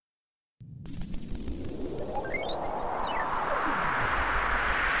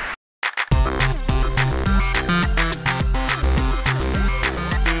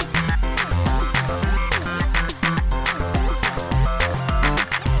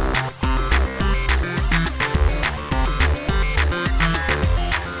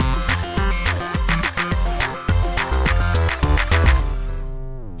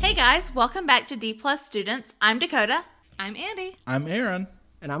guys. Welcome back to D Plus Students. I'm Dakota. I'm Andy. I'm Aaron.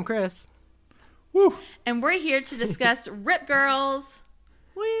 And I'm Chris. Woo! And we're here to discuss Rip Girls.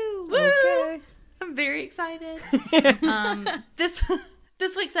 Woo! Woo! Okay. I'm very excited.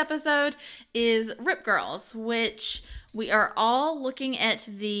 This week's episode is Rip Girls, which we are all looking at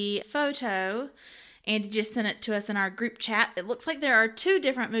the photo. Andy just sent it to us in our group chat. It looks like there are two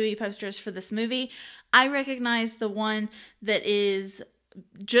different movie posters for this movie. I recognize the one that is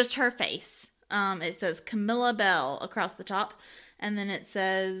just her face. It says Camilla Belle across the top. And then it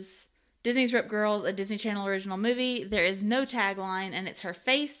says Disney's Rip Girls, a Disney Channel original movie. There is no tagline, and it's her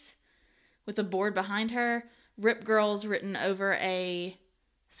face with a board behind her. Rip Girls written over a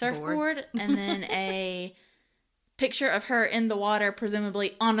surfboard, and then a picture of her in the water,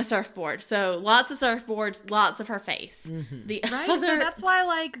 presumably on a surfboard. So lots of surfboards, lots of her face. Mm-hmm. Right? So that's why,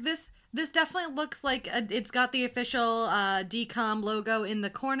 like, this definitely looks like it's got the official DCOM logo in the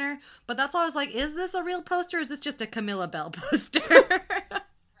corner. But that's why I was like, is this a real poster or is this just a Camilla Belle poster?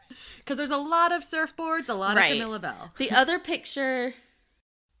 Because there's a lot of surfboards, a lot of Camilla Belle. The other picture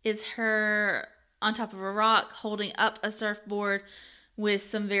is her on top of a rock holding up a surfboard with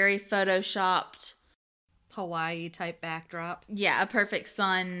some very photoshopped Hawaii type backdrop. Yeah, a perfect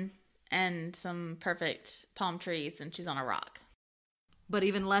sun and some perfect palm trees, and she's on a rock. But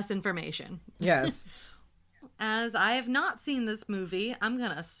even less information. Yes. As I have not seen this movie, I'm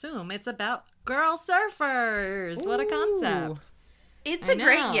going to assume it's about girl surfers. Ooh. What a concept. It's a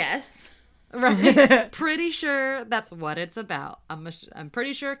great guess. Right. Pretty sure that's what it's about. I'm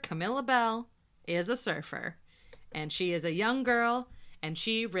pretty sure Camilla Belle is a surfer. And she is a young girl, and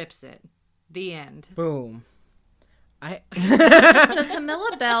she rips it. The end. Boom. So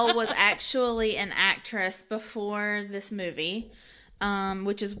Camilla Belle was actually an actress before this movie,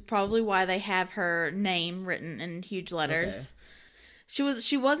 which is probably why they have her name written in huge letters. Okay.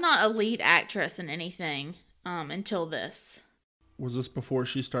 She was not a lead actress in anything until this. Was this before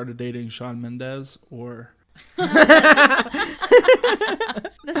she started dating Shawn Mendes, or? That's not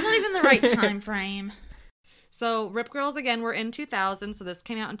even the right time frame. So, Rip Girls, again, we're in 2000, so this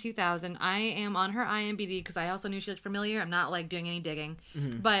came out in 2000. I am on her IMDb because I also knew she looked familiar. I'm not, like, doing any digging.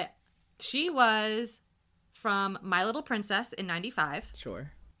 Mm-hmm. But she was from My Little Princess in 95.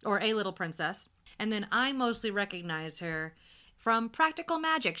 Sure. Or A Little Princess. And then I mostly recognize her from Practical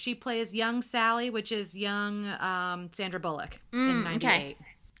Magic. She plays young Sally, which is young Sandra Bullock in 98. Okay.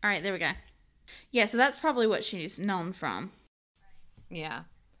 All right, there we go. Yeah, so that's probably what she's known from. Yeah.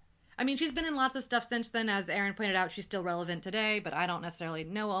 I mean, she's been in lots of stuff since then. As Aaron pointed out, she's still relevant today, but I don't necessarily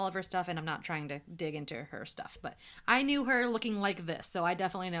know all of her stuff, and I'm not trying to dig into her stuff. But I knew her looking like this, so I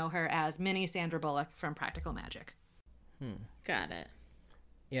definitely know her as mini Sandra Bullock from Practical Magic. Got it.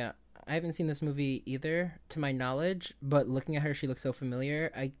 Yeah, I haven't seen this movie either, to my knowledge, but looking at her, she looks so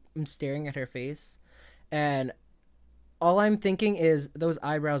familiar. I'm staring at her face, and all I'm thinking is those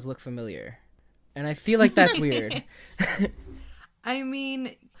eyebrows look familiar. And I feel like that's weird. I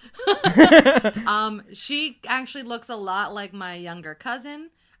mean... she actually looks a lot like my younger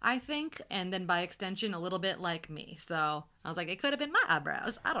cousin, I think, and then by extension a little bit like me. So I was like, it could have been my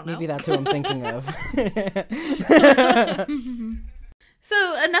eyebrows. I don't know. Maybe that's who I'm thinking of.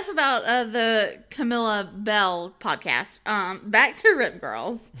 So enough about the Camilla Belle podcast. Back to Rip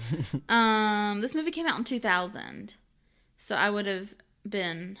Girls. This movie came out in 2000, so I would have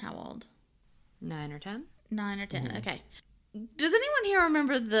been how old? 9 or 10. 9 or 10. Mm-hmm. Okay. Does anyone here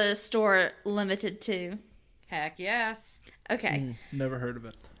remember the store Limited 2? Heck yes. Okay. Never heard of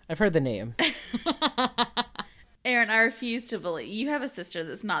it. I've heard the name. Aaron, I refuse to believe. You have a sister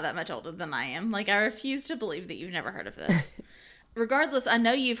that's not that much older than I am. Like, I refuse to believe that you've never heard of this. Regardless, I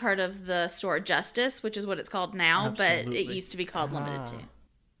know you've heard of the store Justice, which is what it's called now, Absolutely. But it used to be called Limited 2.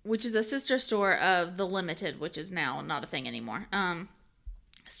 Which is a sister store of the Limited, which is now not a thing anymore.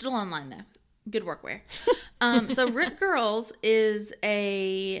 Still online, though. Good workwear. So Rip Girls is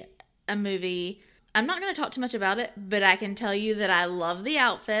a movie. I'm not going to talk too much about it, but I can tell you that I love the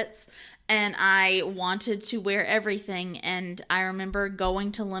outfits and I wanted to wear everything. And I remember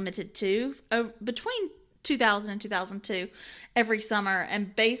going to Limited 2 between 2000 and 2002 every summer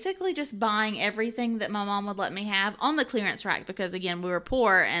and basically just buying everything that my mom would let me have on the clearance rack because, again, we were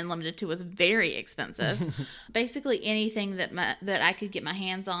poor and Limited 2 was very expensive. Basically anything that I could get my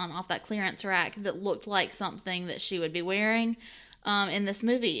hands on off that clearance rack that looked like something that she would be wearing in this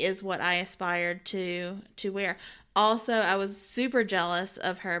movie is what I aspired to wear. Also, I was super jealous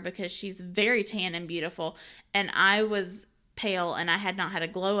of her because she's very tan and beautiful, and I was pale and I had not had a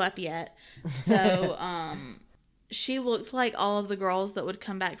glow up yet. So she looked like all of the girls that would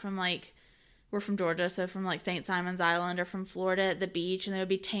come back from like were from Georgia, so from like St. Simon's Island or from Florida at the beach, and they would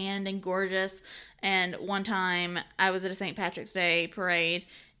be tanned and gorgeous. And one time I was at a St. Patrick's Day parade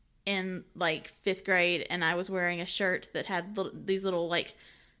in like 5th grade, and I was wearing a shirt that had these little like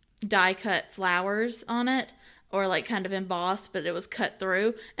die cut flowers on it, or like kind of embossed, but it was cut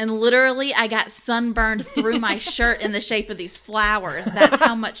through, and literally I got sunburned through my shirt in the shape of these flowers. That's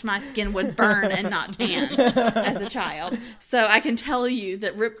how much my skin would burn and not tan as a child. So I can tell you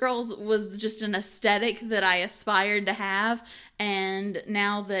that Rip Girls was just an aesthetic that I aspired to have, and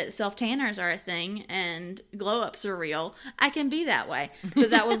now that self-tanners are a thing and glow-ups are real, I can be that way.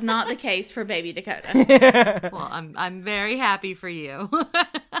 But that was not the case for baby Dakota. Well, I'm very happy for you.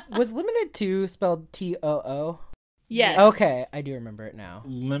 Was Limited 2 spelled T-O-O? Yes. Okay, I do remember it now.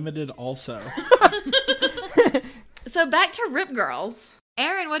 Limited also. So back to Rip Girls.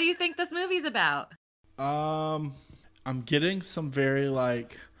 Aaron, what do you think this movie's about? I'm getting some very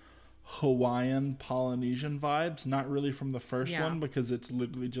like Hawaiian Polynesian vibes, not really from the first one because it's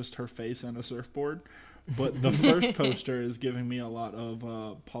literally just her face and a surfboard, but the first poster is giving me a lot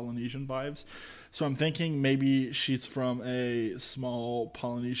of Polynesian vibes. So I'm thinking maybe she's from a small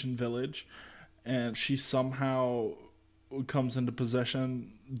Polynesian village and she somehow comes into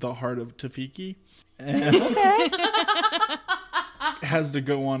possession the heart of Tafiki and has to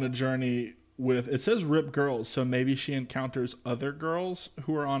go on a journey with, it says Rip Girls, so maybe she encounters other girls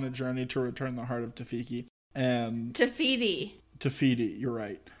who are on a journey to return the heart of Tafiki. And Tafiti, you're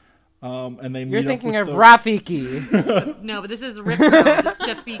right. And they meet You're thinking up of with Rafiki. No, but this is Rip Girls. It's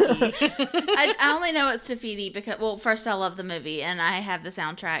Tafiki. I only know it's Tafiti because, well, first I love the movie and I have the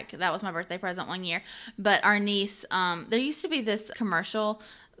soundtrack. That was my birthday present one year. But our niece, there used to be this commercial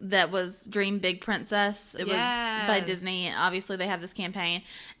that was Dream Big Princess. It was by Disney. Obviously, they have this campaign,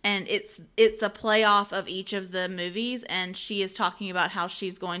 and it's a play off of each of the movies. And she is talking about how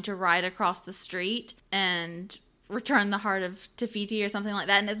she's going to ride across the street and return the heart of Tafiti or something like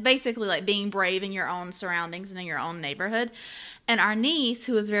that. And it's basically like being brave in your own surroundings and in your own neighborhood. And our niece,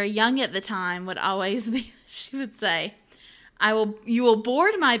 who was very young at the time, would always be, she would say, you will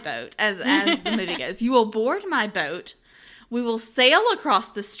board my boat, as the movie goes. You will board my boat. We will sail across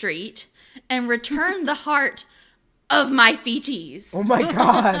the street and return the heart of my feeties. Oh my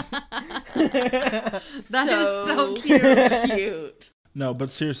god. That is so cute. Cute. No, but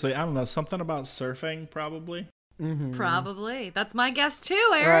seriously, I don't know. Something about surfing, probably. Mm-hmm. Probably. That's my guess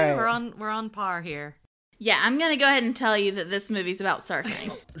too, Aaron. Right. We're on par here. Yeah, I'm going to go ahead and tell you that this movie's about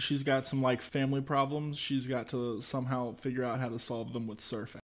surfing. She's got some like family problems. She's got to somehow figure out how to solve them with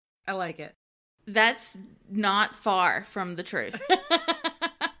surfing. I like it. That's not far from the truth.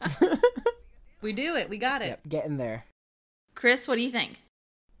 We do it. We got it. Yep, getting there. Chris, what do you think?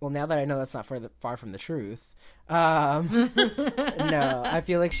 Well, now that I know that's not far from the truth, no, I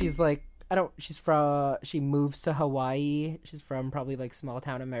feel like she's like, she moves to Hawaii. She's from probably like small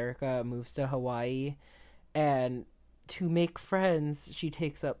town America, moves to Hawaii, and to make friends, she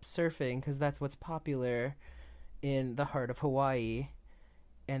takes up surfing because that's what's popular in the heart of Hawaii.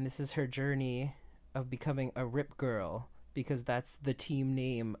 And this is her journey of becoming a Rip Girl because that's the team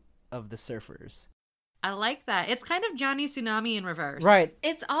name of the surfers. I like that. It's kind of Johnny Tsunami in reverse. Right.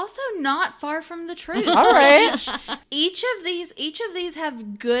 It's also not far from the truth. All right. Each of these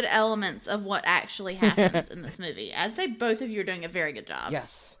have good elements of what actually happens in this movie. I'd say both of you are doing a very good job.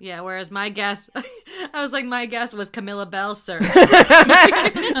 Yes. Yeah, whereas my guess, my guess was Camilla Bell surf.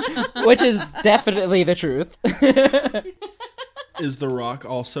 Which is definitely the truth. Is The Rock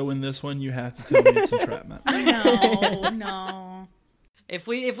also in this one? You have to tell me it's entrapment. No. If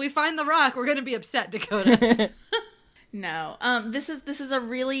we find The Rock, we're gonna be upset, Dakota. No. This is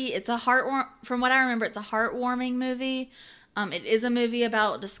it's a from what I remember, it's a heartwarming movie. It is a movie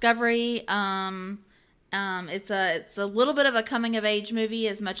about discovery. It's a little bit of a coming of age movie,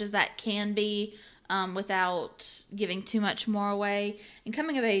 as much as that can be, without giving too much more away. And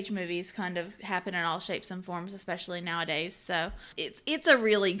coming of age movies kind of happen in all shapes and forms, especially nowadays. So it's a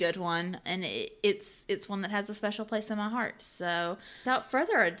really good one, and it's one that has a special place in my heart. So without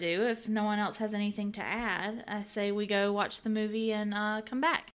further ado, if no one else has anything to add, I say we go watch the movie and come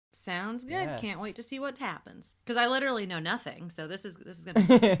back. Sounds good. Yes. Can't wait to see what happens. Because I literally know nothing, so this is gonna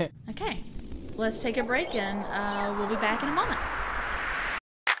be fun. Okay, let's take a break, and we'll be back in a moment.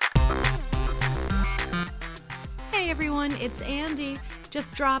 Hey everyone, it's Andy.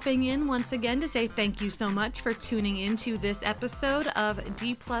 Just dropping in once again to say thank you so much for tuning into this episode of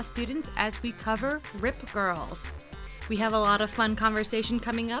D+ Students as we cover Rip Girls. We have a lot of fun conversation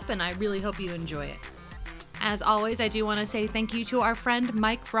coming up, and I really hope you enjoy it. As always, I do want to say thank you to our friend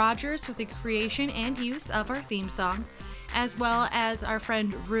Mike Rogers for the creation and use of our theme song. as well as our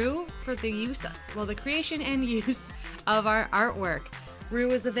friend Rue for the creation and use of our artwork.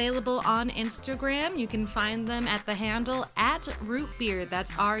 Rue is available on Instagram. You can find them at the handle @rootbeer.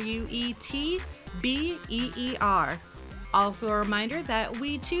 That's RUETBEER. Also a reminder that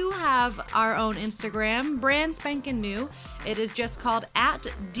we too have our own Instagram, brand spanking new. It is just called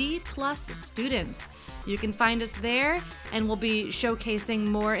 @D+Students. You can find us there, and we'll be showcasing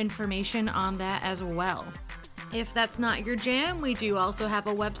more information on that as well. If that's not your jam, we do also have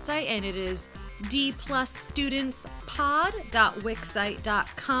a website, and it is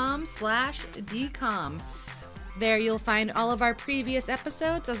dplusstudentspod.wixsite.com/dcom. There you'll find all of our previous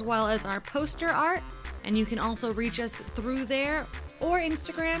episodes as well as our poster art, and you can also reach us through there or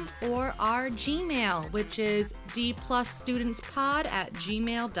Instagram or our Gmail, which is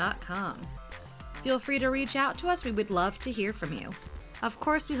dplusstudentspod@gmail.com. Feel free to reach out to us. We would love to hear from you. Of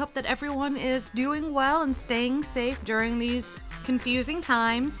course, we hope that everyone is doing well and staying safe during these confusing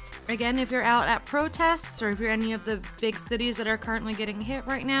times. Again, if you're out at protests or if you're any of the big cities that are currently getting hit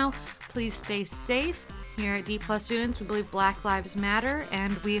right now, please stay safe. Here at D+ Students, we believe Black Lives Matter,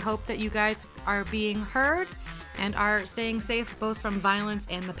 and we hope that you guys are being heard and are staying safe both from violence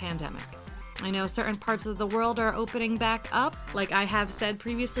and the pandemic. I know certain parts of the world are opening back up. Like I have said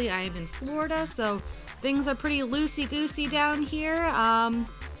previously, I am in Florida, so things are pretty loosey-goosey down here,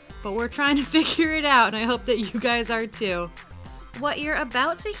 but we're trying to figure it out, and I hope that you guys are too. What you're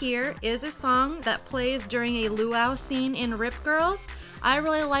about to hear is a song that plays during a luau scene in Rip Girls. I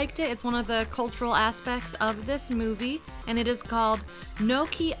really liked it. It's one of the cultural aspects of this movie, and it is called No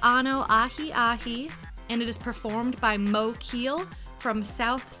Ki Ano Ahi Ahi, and it is performed by Mo Keel from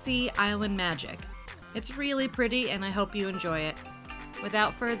South Sea Island Magic. It's really pretty, and I hope you enjoy it.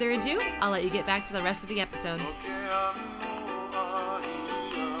 Without further ado, I'll let you get back to the rest of the episode.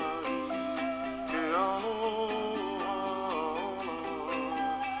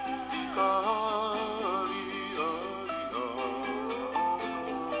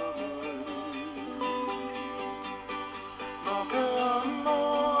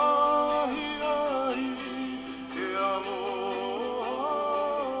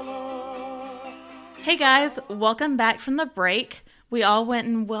 Hey guys, welcome back from the break. We all went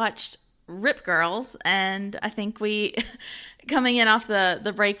and watched Rip Girls, and I think we, coming in off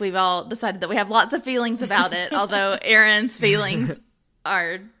the break, we've all decided that we have lots of feelings about it, although Aaron's feelings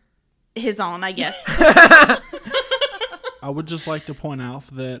are his own, I guess. I would just like to point out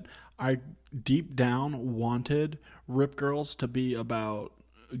that I deep down wanted Rip Girls to be about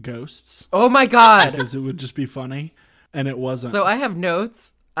ghosts. Oh my god! Because it would just be funny, and it wasn't. So I have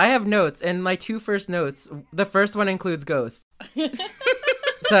notes, and my two first notes, the first one includes ghosts.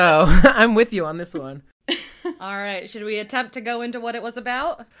 So I'm with you on this one. All right, should we attempt to go into what it was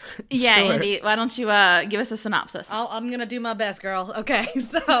about? Yeah, Sure. Andy, why don't you give us a synopsis? I'm going to do my best, girl. Okay,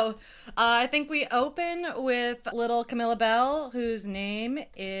 so I think we open with little Camilla Belle, whose name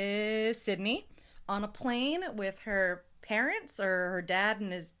is Sydney, on a plane with her parents or her dad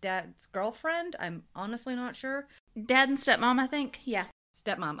and his dad's girlfriend. I'm honestly not sure. Dad and stepmom, I think. Yeah.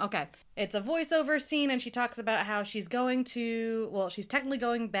 Stepmom, okay. It's a voiceover scene, and she talks about how she's she's technically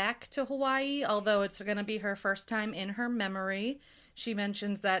going back to Hawaii, although it's going to be her first time in her memory. She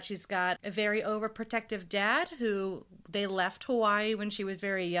mentions that she's got a very overprotective dad who they left Hawaii when she was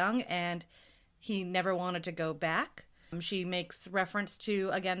very young, and he never wanted to go back. She makes reference to,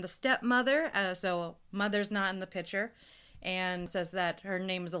 again, the stepmother, so mother's not in the picture, and says that her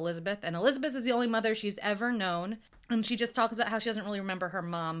name is Elizabeth, and Elizabeth is the only mother she's ever known. And she just talks about how she doesn't really remember her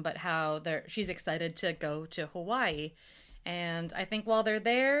mom, but how she's excited to go to Hawaii. And I think while they're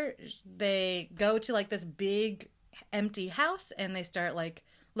there, they go to like this big empty house and they start like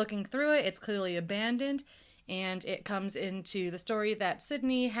looking through it. It's clearly abandoned. And it comes into the story that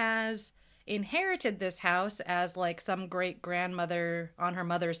Sydney has inherited this house as like some great grandmother on her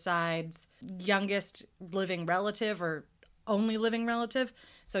mother's side's youngest living relative or only living relative.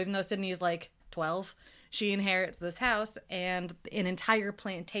 So even though Sydney's like 12, she inherits this house and an entire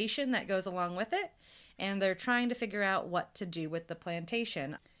plantation that goes along with it, and they're trying to figure out what to do with the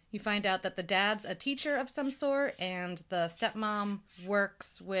plantation. You find out that the dad's a teacher of some sort, and the stepmom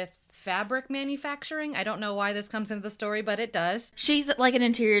works with fabric manufacturing. I don't know why this comes into the story, but it does. She's like an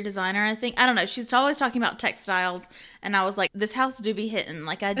interior designer, I think. I don't know. She's always talking about textiles, and I was like, this house do be hitting.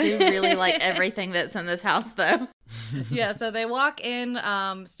 Like, I do really like everything that's in this house, though. Yeah, so they walk in.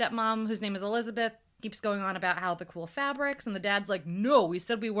 Stepmom, whose name is Elizabeth, keeps going on about how the cool fabrics, and the dad's like, no, we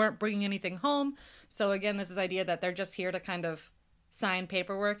said we weren't bringing anything home. So again, this is idea that they're just here to kind of sign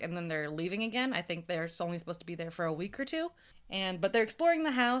paperwork and then they're leaving again. I think they're only supposed to be there for a week or two. But they're exploring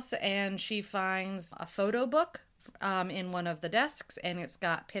the house, and she finds a photo book in one of the desks, and it's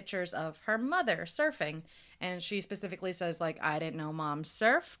got pictures of her mother surfing. And she specifically says, like, I didn't know mom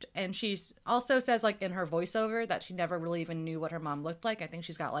surfed. And she also says, like, in her voiceover that she never really even knew what her mom looked like. I think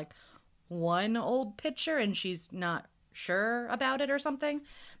she's got, like, one old picture and she's not sure about it or something.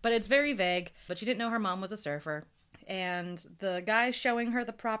 But it's very vague. But she didn't know her mom was a surfer. And the guy showing her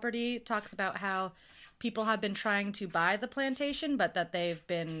the property talks about how people have been trying to buy the plantation, but that they've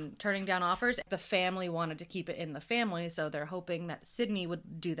been turning down offers. The family wanted to keep it in the family, so they're hoping that Sydney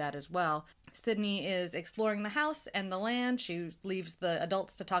would do that as well. Sydney is exploring the house and the land. She leaves the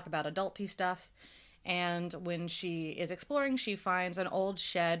adults to talk about adulty stuff. And when she is exploring, she finds an old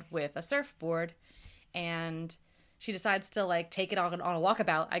shed with a surfboard, and she decides to, like, take it on a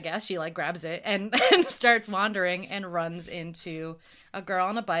walkabout, I guess. She, like, grabs it and starts wandering and runs into a girl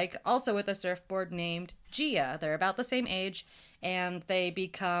on a bike, also with a surfboard, named Gia. They're about the same age, and they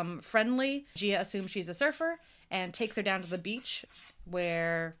become friendly. Gia assumes she's a surfer and takes her down to the beach,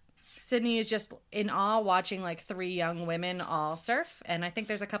 where Sydney is just in awe watching, like, 3 young women all surf. And I think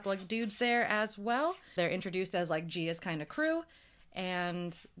there's a couple of dudes there as well. They're introduced as, like, Gia's kind of crew.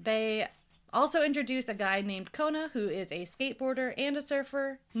 And they also introduce a guy named Kona, who is a skateboarder and a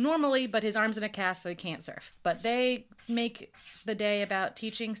surfer normally, but his arm's in a cast, so he can't surf. But they make the day about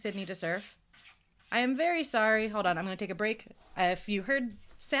teaching Sydney to surf. I am very sorry. Hold on, I'm going to take a break. If you heard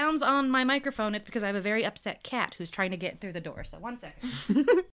sounds on my microphone, it's because I have a very upset cat who's trying to get through the door. So 1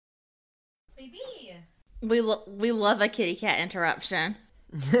 second. Baby! We love a kitty cat interruption.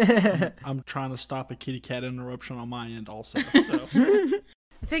 I'm trying to stop a kitty cat interruption on my end also. So.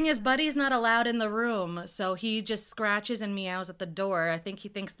 The thing is, Buddy's not allowed in the room, so he just scratches and meows at the door. I think he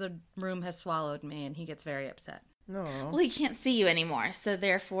thinks the room has swallowed me, and he gets very upset. No. Well, he can't see you anymore, so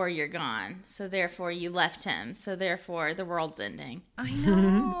therefore you're gone. So therefore you left him. So therefore the world's ending. I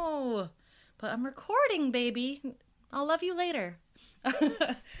know, but I'm recording, baby. I'll love you later.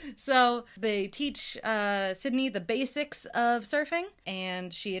 So they teach Sydney the basics of surfing,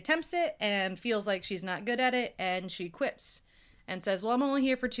 and she attempts it and feels like she's not good at it, and she quits. And says, well, I'm only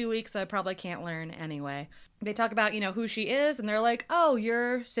here for 2 weeks, so I probably can't learn anyway. They talk about, who she is, and they're like, oh,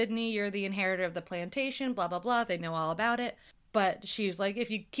 you're Sydney, you're the inheritor of the plantation, blah, blah, blah. They know all about it. But she's like,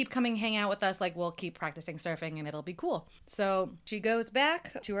 if you keep coming hang out with us, like, we'll keep practicing surfing, and it'll be cool. So she goes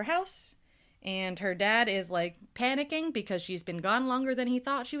back to her house, and her dad is, like, panicking because she's been gone longer than he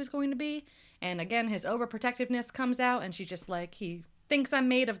thought she was going to be. And again, his overprotectiveness comes out, and she's just like, he thinks I'm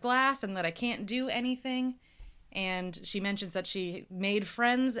made of glass and that I can't do anything. And she mentions that she made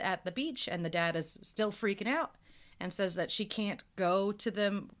friends at the beach, and the dad is still freaking out and says that she can't go to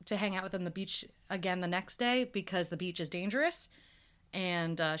them to hang out with them on the beach again the next day because the beach is dangerous.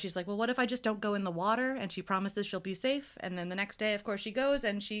 And she's like, well, what if I just don't go in the water? And she promises she'll be safe. And then the next day, of course, she goes,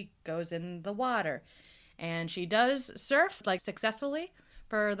 and she goes in the water. And she does surf, like, successfully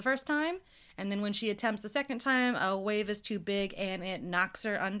for the first time. And then when she attempts the second time, a wave is too big and it knocks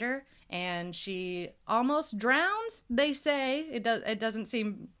her under. And she almost drowns, they say. It doesn't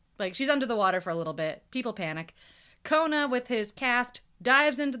seem like she's under the water for a little bit. People panic. Kona, with his cast,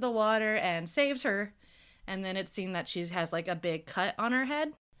 dives into the water and saves her. And then it's seen that she has, like, a big cut on her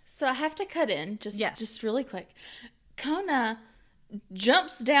head. So I have to cut in Yes. just really quick. Kona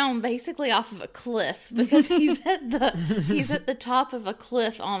jumps down basically off of a cliff because he's at the top of a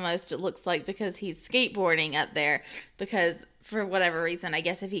cliff almost, it looks like, because he's skateboarding up there because for whatever reason, I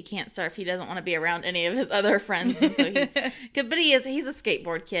guess if he can't surf, he doesn't want to be around any of his other friends. And so but he's a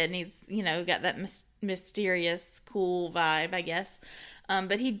skateboard kid, and he's, got that mysterious, cool vibe, I guess.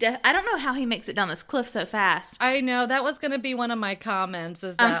 But I don't know how he makes it down this cliff so fast. I know, that was going to be one of my comments,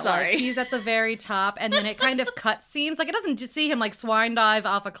 is that, I'm sorry. Like, he's at the very top, and then it kind of cut scenes. Like, it doesn't just see him, like, swine dive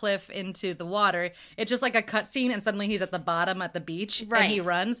off a cliff into the water. It's just like a cut scene, and suddenly he's at the bottom at the beach, right. And he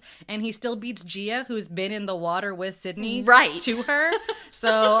runs, and he still beats Gia, who's been in the water with Sydney, right. to her.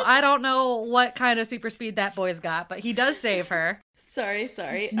 So I don't know what kind of super speed that boy's got, but he does save her. Sorry.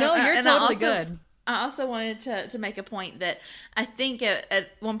 No, you're totally good. I also wanted to make a point that I think at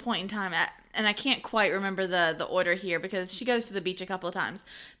one point in time, and I can't quite remember the order here because she goes to the beach a couple of times,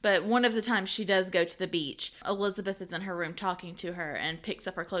 but one of the times she does go to the beach, Elizabeth is in her room talking to her and picks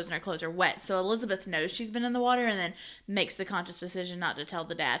up her clothes, and her clothes are wet. So Elizabeth knows she's been in the water and then makes the conscious decision not to tell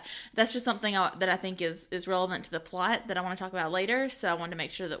the dad. That's just something that I think is relevant to the plot that I want to talk about later. So I wanted to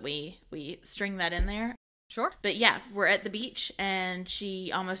make sure that we string that in there. Sure. But yeah, we're at the beach, and she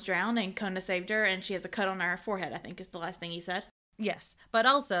almost drowned, and Kona saved her, and she has a cut on her forehead, I think is the last thing he said. Yes. But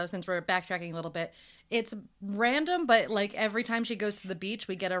also, since we're backtracking a little bit, it's random, but like every time she goes to the beach,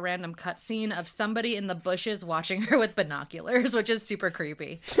 we get a random cutscene of somebody in the bushes watching her with binoculars, which is super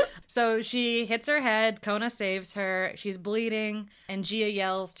creepy. So she hits her head, Kona saves her, she's bleeding, and Gia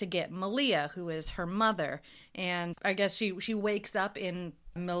yells to get Malia, who is her mother. And I guess she wakes up in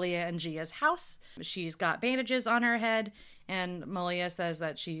Malia and Gia's house. She's got bandages on her head, and Malia says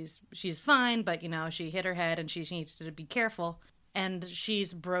that she's fine, but she hit her head and she needs to be careful. And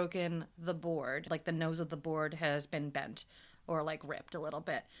she's broken the board. Like the nose of the board has been bent or like ripped a little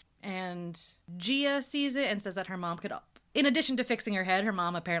bit. And Gia sees it and says that her mom could, in addition to fixing her head, her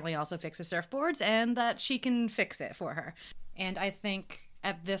mom apparently also fixes surfboards and that she can fix it for her. And I think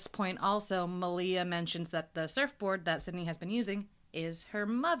at this point also, Malia mentions that the surfboard that Sydney has been using is her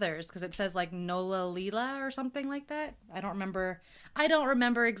mother's, because it says like Nola Lila or something like that. I don't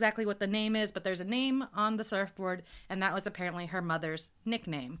remember exactly what the name is, but there's a name on the surfboard, and that was apparently her mother's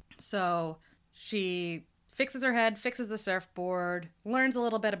nickname. So she fixes her head, fixes the surfboard, learns a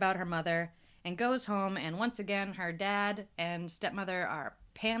little bit about her mother, and goes home, and once again her dad and stepmother are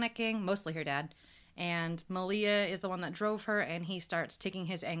panicking, mostly her dad. And Malia is the one that drove her, and he starts taking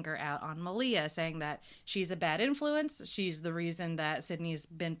his anger out on Malia, saying that she's a bad influence. She's the reason that Sydney's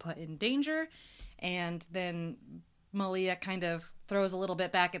been put in danger. And then Malia kind of throws a little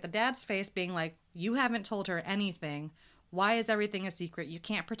bit back at the dad's face, being like, you haven't told her anything. Why is everything a secret? You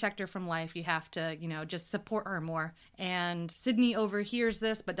can't protect her from life. You have to, just support her more. And Sydney overhears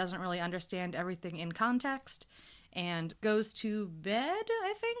this, but doesn't really understand everything in context, and goes to bed,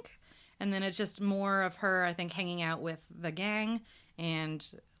 I think. And then it's just more of her, I think, hanging out with the gang and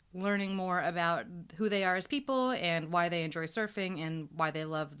learning more about who they are as people and why they enjoy surfing and why they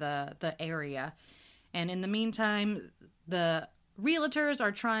love the area. And in the meantime, the realtors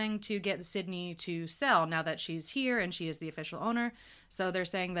are trying to get Sydney to sell now that she's here and she is the official owner. So they're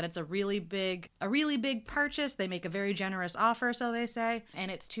saying that it's a really big purchase. They make a very generous offer, so they say. And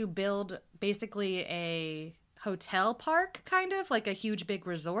it's to build basically a hotel park, kind of like a huge big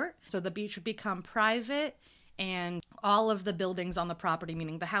resort. So the beach would become private, and all of the buildings on the property,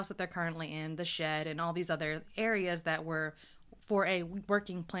 meaning the house that they're currently in, the shed, and all these other areas that were for a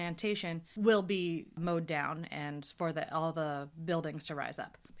working plantation, will be mowed down and for all the buildings to rise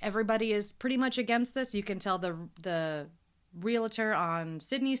up. Everybody is pretty much against this. You can tell the realtor on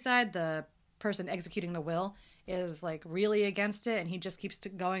Sydney's side, the person executing the will, is like really against it, and he just keeps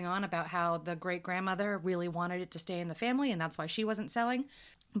going on about how the great grandmother really wanted it to stay in the family and that's why she wasn't selling.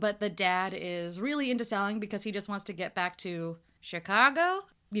 But the dad is really into selling because he just wants to get back to Chicago,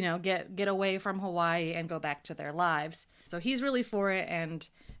 get away from Hawaii and go back to their lives. So he's really for it, and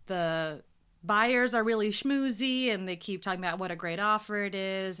the buyers are really schmoozy and they keep talking about what a great offer it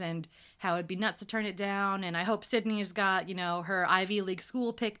is and how it'd be nuts to turn it down. And I hope Sydney's got, her Ivy League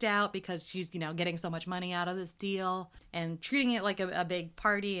school picked out because she's, getting so much money out of this deal and treating it like a big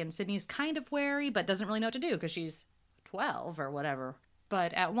party. And Sydney's kind of wary, but doesn't really know what to do because she's 12 or whatever.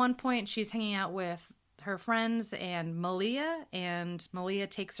 But at one point she's hanging out with her friends and Malia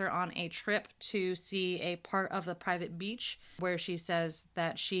takes her on a trip to see a part of the private beach where she says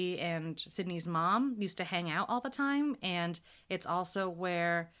that she and Sydney's mom used to hang out all the time, and it's also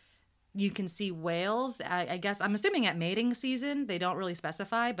where you can see whales. I guess I'm assuming at mating season. They don't really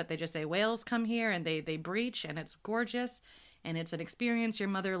specify, but they just say whales come here and they breach, and it's gorgeous. And it's an experience your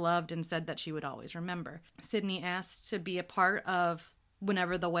mother loved and said that she would always remember. Sydney asked to be a part of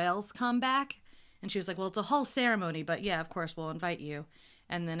whenever the whales come back. And she was like, well, it's a whole ceremony, but yeah, of course, we'll invite you.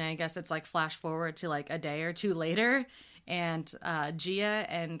 And then I guess it's like flash forward to like a day or two later. And Gia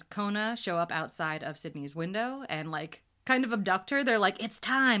and Kona show up outside of Sydney's window and like kind of abduct her. They're like, it's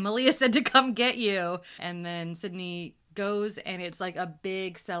time. Malia said to come get you. And then Sydney goes and it's like a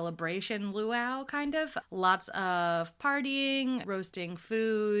big celebration luau kind of. Lots of partying, roasting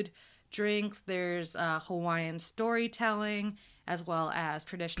food, drinks. There's Hawaiian storytelling, as well as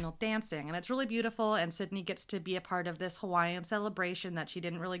traditional dancing. And it's really beautiful, and Sydney gets to be a part of this Hawaiian celebration that she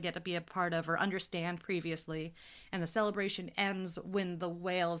didn't really get to be a part of or understand previously. And the celebration ends when the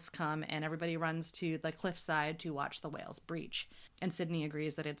whales come and everybody runs to the cliffside to watch the whales breach. And Sydney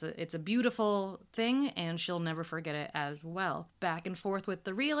agrees that it's a beautiful thing and she'll never forget it as well. Back and forth with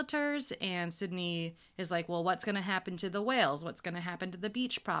the realtors, and Sydney is like, well, what's going to happen to the whales? What's going to happen to the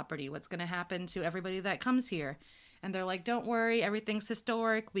beach property? What's going to happen to everybody that comes here? And they're like, don't worry, everything's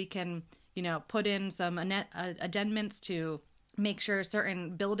historic. We can, put in some addendums to make sure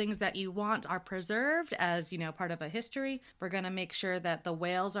certain buildings that you want are preserved as, part of a history. We're going to make sure that the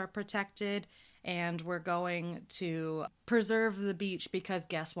whales are protected, and we're going to preserve the beach because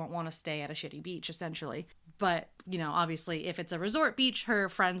guests won't want to stay at a shitty beach, essentially. But, you know, obviously if it's a resort beach, her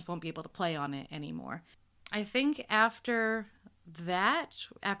friends won't be able to play on it anymore. I think after that,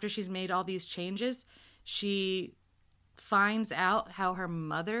 after she's made all these changes, she finds out how her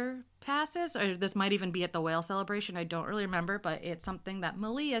mother passes, or this might even be at the whale celebration. I don't really remember, but it's something that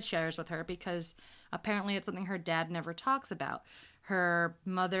Malia shares with her because apparently it's something her dad never talks about. Her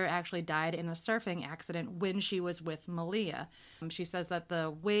mother actually died in a surfing accident when she was with Malia. She says that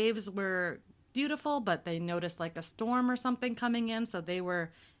the waves were beautiful, but they noticed like a storm or something coming in, so they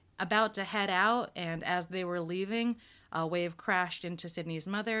were about to head out, and as they were leaving, a wave crashed into Sydney's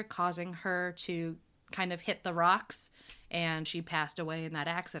mother, causing her to kind of hit the rocks, and she passed away in that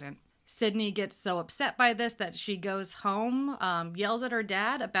accident. Sydney gets so upset by this that she goes home, yells at her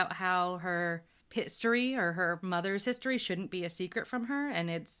dad about how her history, or her mother's history, shouldn't be a secret from her, and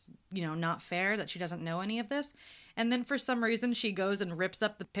it's, you know, not fair that she doesn't know any of this. And then for some reason she goes and rips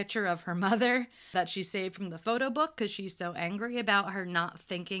up the picture of her mother that she saved from the photo book because she's so angry about her not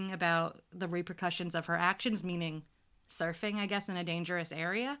thinking about the repercussions of her actions, meaning surfing, I guess, in a dangerous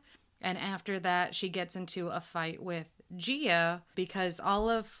area. And after that, she gets into a fight with Gia because all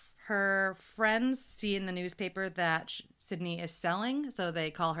of her friends see in the newspaper that Sydney is selling, so they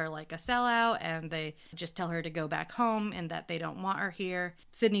call her like a sellout, and they just tell her to go back home and that they don't want her here.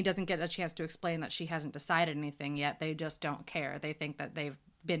 Sydney doesn't get a chance to explain that she hasn't decided anything yet. They just don't care. They think that they've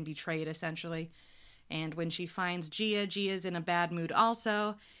been betrayed, essentially. And when she finds Gia's in a bad mood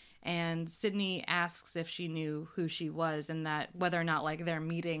also, and Sydney asks if she knew who she was and that whether or not like their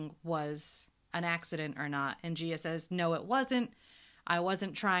meeting was an accident or not. And Gia says, no, it wasn't. I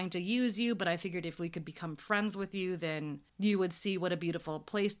wasn't trying to use you, but I figured if we could become friends with you, then you would see what a beautiful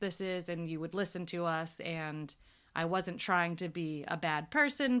place this is and you would listen to us. And I wasn't trying to be a bad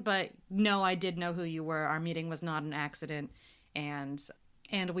person, but no, I did know who you were. Our meeting was not an accident. And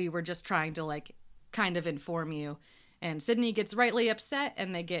we were just trying to like kind of inform you. And Sydney gets rightly upset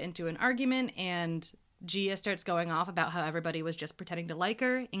and they get into an argument, and Gia starts going off about how everybody was just pretending to like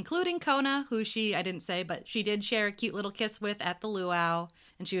her, including Kona, who I didn't say, but she did share a cute little kiss with at the luau.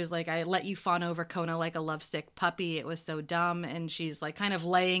 And she was like, I let you fawn over Kona like a lovesick puppy. It was so dumb. And she's like kind of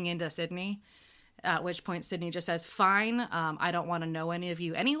laying into Sydney, at which point Sydney just says, fine, I don't want to know any of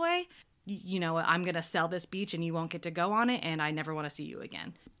you anyway. You know, I'm going to sell this beach and you won't get to go on it, and I never want to see you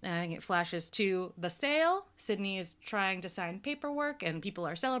again. And I think it flashes to the sale. Sydney is trying to sign paperwork and people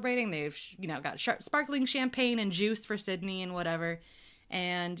are celebrating. They've, you know, got sparkling champagne and juice for Sydney and whatever.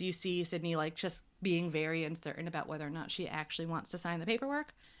 And you see Sydney like just being very uncertain about whether or not she actually wants to sign the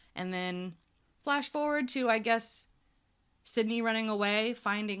paperwork. And then flash forward to, I guess, Sydney running away,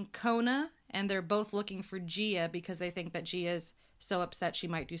 finding Kona, and they're both looking for Gia because they think that Gia's so upset she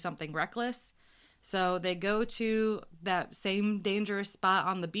might do something reckless. So they go to that same dangerous spot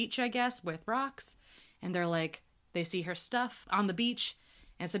on the beach, I guess, with rocks. And they're like, they see her stuff on the beach.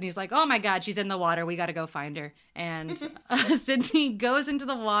 And Sydney's like, oh my God, she's in the water. We got to go find her. And Sydney goes into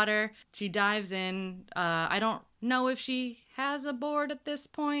the water. She dives in. I don't know if she has a board at this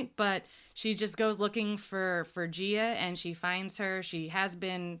point, but she just goes looking for Gia, and she finds her. She has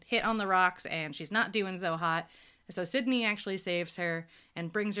been hit on the rocks and she's not doing so hot. So Sydney actually saves her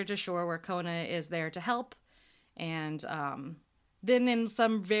and brings her to shore where Kona is there to help. And then in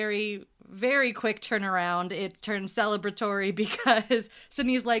some very, very quick turnaround, it turns celebratory because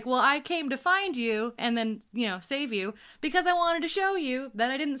Sydney's like, well, I came to find you and then, you know, save you because I wanted to show you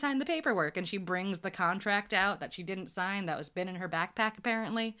that I didn't sign the paperwork. And she brings the contract out that she didn't sign that was been in her backpack,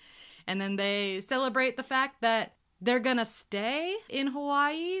 apparently. And then they celebrate the fact that they're going to stay in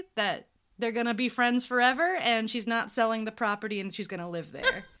Hawaii, that they're going to be friends forever, and she's not selling the property and she's going to live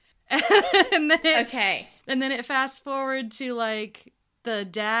there. And then it fast forward to like the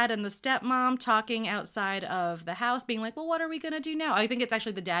dad and the stepmom talking outside of the house being like, well, what are we going to do now? I think it's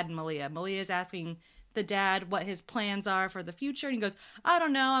actually the dad and Malia. Malia's asking the dad what his plans are for the future. And he goes, I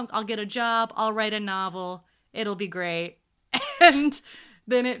don't know. I'll get a job. I'll write a novel. It'll be great. And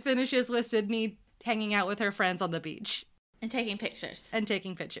then it finishes with Sydney hanging out with her friends on the beach. And taking pictures.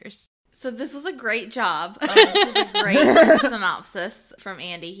 So this was a great job. This was a great synopsis from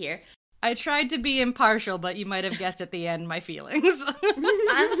Andy here. I tried to be impartial, but you might have guessed at the end my feelings.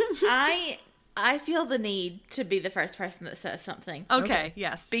 I feel the need to be the first person that says something. Okay,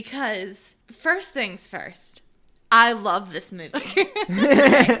 yes. Because first things first, I love this movie.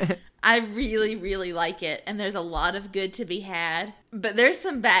 I really, really like it, and there's a lot of good to be had. But there's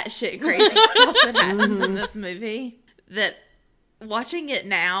some batshit crazy stuff that happens in this movie that, watching it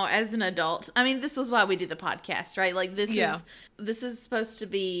now as an adult, I mean, this was why we do the podcast, right? Like, this is supposed to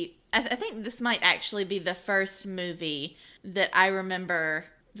be, I think this might actually be the first movie that I remember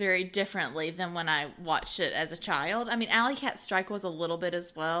very differently than when I watched it as a child. I mean, Alley Cat Strike was a little bit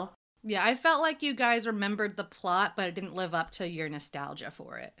as well. Yeah, I felt like you guys remembered the plot, but it didn't live up to your nostalgia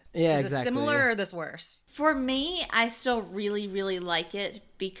for it. Yeah, Is exactly. this similar or this worse? For me, I still really, really like it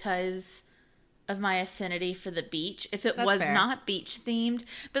because of my affinity for the beach. If it That's was fair. not beach themed,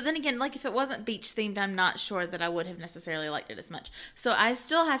 but then again, like if it wasn't beach themed, I'm not sure that I would have necessarily liked it as much. So I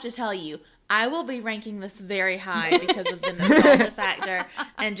still have to tell you, I will be ranking this very high because of the nostalgia factor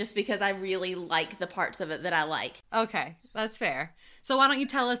and just because I really like the parts of it that I like. Okay, that's fair. So why don't you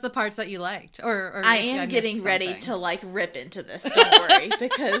tell us the parts that you liked? Or I if am missed getting ready something. to like rip into this, don't worry,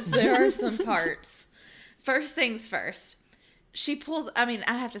 because there are some parts. First things first. She pulls, I mean,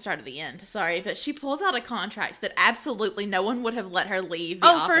 I have to start at the end, sorry, but she pulls out a contract that absolutely no one would have let her leave the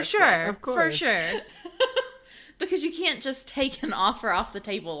Oh, for office sure. with. Of For course. sure. Because you can't just take an offer off the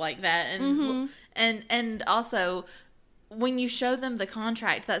table like that. And also, when you show them the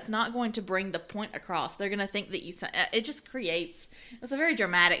contract, that's not going to bring the point across. They're going to think that it just creates, it's a very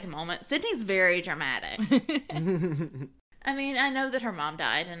dramatic moment. Sydney's very dramatic. I mean, I know that her mom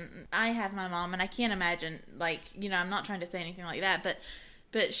died, and I have my mom, and I can't imagine, like, you know, I'm not trying to say anything like that,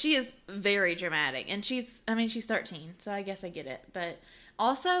 but she is very dramatic, and she's 13, so I guess I get it, but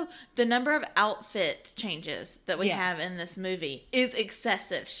also, the number of outfit changes that we Yes. have in this movie is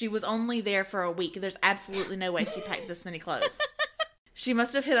excessive. She was only there for a week. There's absolutely no way she packed this many clothes. She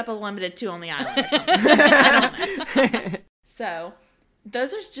must have hit up a limited 2 on the island or something. I don't know. So,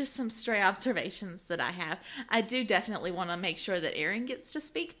 those are just some stray observations that I have. I do definitely want to make sure that Aaron gets to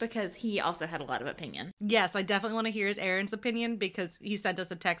speak because he also had a lot of opinion. Yes, I definitely want to hear Aaron's opinion because he sent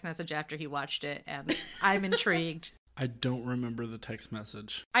us a text message after he watched it, and I'm intrigued. I don't remember the text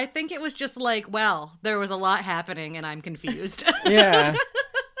message. I think it was just like, well, there was a lot happening and I'm confused. Yeah.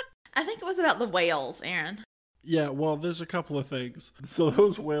 I think it was about the whales, Aaron. Yeah, well, there's a couple of things. So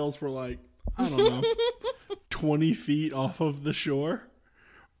those whales were like, I don't know, 20 feet off of the shore,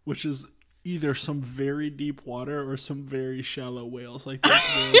 which is either some very deep water or some very shallow whales. Like those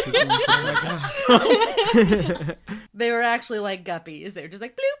whales are going to, oh my God. They were actually like guppies. They were just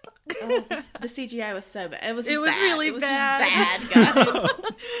like, bloop. Oh, the CGI was so bad. It was just was bad. really it was bad. Just bad, guys.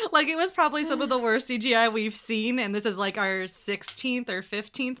 Like, it was probably some of the worst CGI we've seen, and this is like our 16th or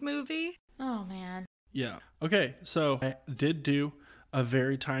 15th movie. Oh, man. Yeah. Okay, so I did do a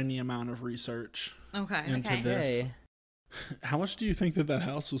very tiny amount of research Okay. into Okay. this. Hey. How much do you think that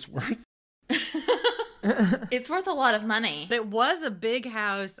house was worth? It's worth a lot of money. But it was a big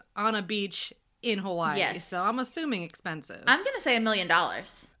house on a beach in Hawaii, Yes. so I'm assuming expensive. I'm going to say $1 million.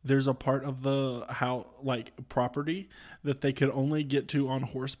 There's a part of the property that they could only get to on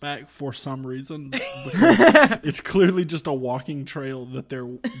horseback for some reason because it's clearly just a walking trail that they're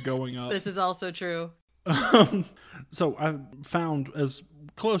going up. This is also true. So I found as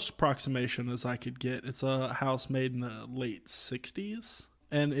close approximation as I could get. It's a house made in the late 60s,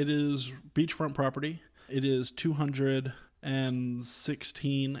 and it is beachfront property. It is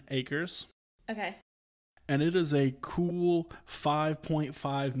 216 acres. Okay. And it is a cool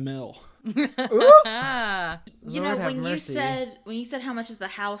 5.5 mil. Ah. You Lord know, have when mercy. you said how much is the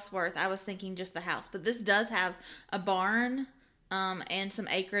house worth, I was thinking just the house. But this does have a barn and some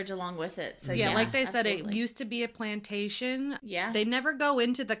acreage along with it. So Yeah, like they said, it absolutely. used to be a plantation. Yeah. They never go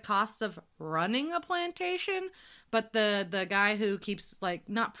into the costs of running a plantation, but the guy who keeps like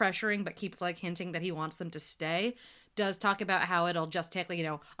not pressuring but keeps like hinting that he wants them to stay does talk about how it'll just take, like, you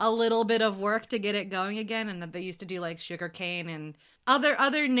know, a little bit of work to get it going again, and that they used to do like sugarcane and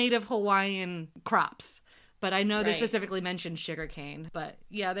other native Hawaiian crops. But I know they Right. specifically mentioned sugarcane. But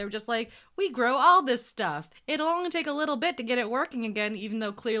yeah, they were just like, we grow all this stuff. It'll only take a little bit to get it working again, even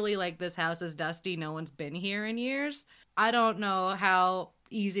though clearly like this house is dusty. No one's been here in years. I don't know how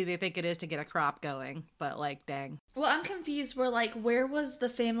easy they think it is to get a crop going, but like, dang. Well, I'm confused. Where was the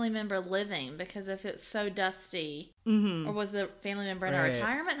family member living? Because if it's so dusty, or was the family member in a Right.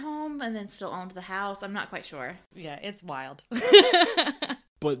 retirement home and then still owned the house? I'm not quite sure. Yeah, it's wild.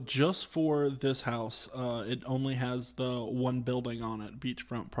 But just for this house, it only has the one building on it,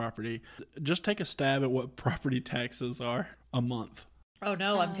 beachfront property. Just take a stab at what property taxes are a month. Oh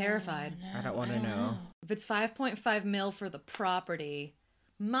no, I'm terrified. I don't want to know. If it's 5.5 mil for the property,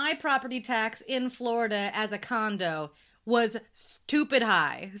 my property tax in Florida as a condo was stupid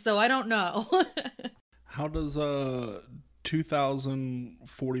high. So I don't know. How does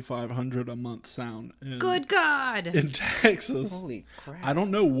 $2,400 a month sound in, Good God. in Texas? Holy crap. I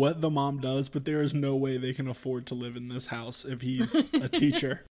don't know what the mom does, but there is no way they can afford to live in this house if he's a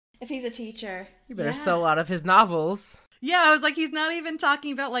teacher. If he's a teacher, You better yeah. sell out of his novels. Yeah, I was like, he's not even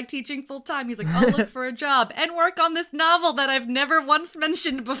talking about like teaching full time. He's like, I'll look for a job and work on this novel that I've never once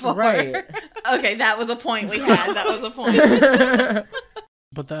mentioned before. Right. Okay, that was a point we had. That was a point.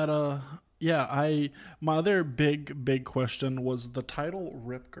 But that, yeah, my other big question was the title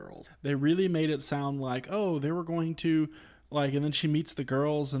Rip Girls. They really made it sound like, oh, they were going to, like, and then she meets the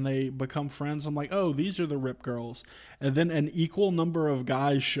girls and they become friends. I'm like, oh, these are the Rip Girls. And then an equal number of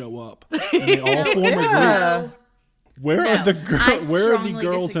guys show up and they all form a group. Where are the girls? Where are the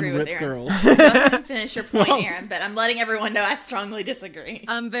girls and Rip Girls? Go ahead and finish your point, Aaron. But I'm letting everyone know I strongly disagree.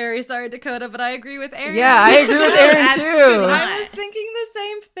 I'm very sorry, Dakota, but I agree with Aaron. Yeah, I agree with Aaron too. I was thinking the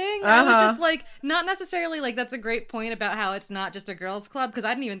same thing. I was just like, not necessarily like that's a great point about how it's not just a girls' club, because I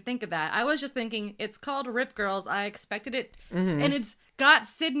didn't even think of that. I was just thinking it's called Rip Girls. I expected it, and it's got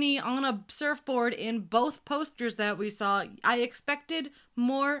Sydney on a surfboard in both posters that we saw. I expected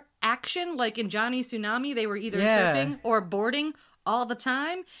more action, like in Johnny Tsunami, they were either surfing or boarding all the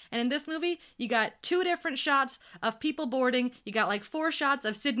time. And in this movie, you got 2 different shots of people boarding. You got like 4 shots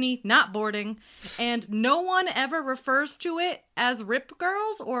of Sydney not boarding. And no one ever refers to it as Rip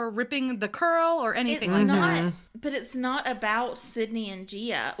Girls or ripping the curl or anything like that. But it's not about Sydney and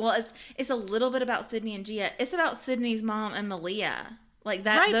Gia. Well, it's a little bit about Sydney and Gia. It's about Sydney's mom and Malia. Like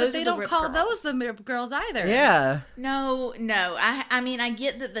that, right, those but they are the don't Rip call Girls. those the Rip Girls either. Yeah. No. I mean, I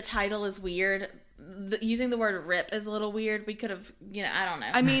get that the title is weird. Using the word "rip" is a little weird. We could have, I don't know.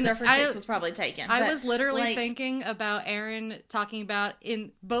 I mean, Surfer Chicks was probably taken. I was literally thinking about Aaron talking about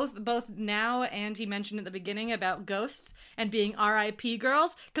in both now, and he mentioned at the beginning about ghosts and being R.I.P.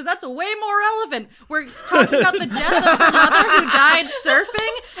 girls, because that's way more relevant. We're talking about the death of her mother who died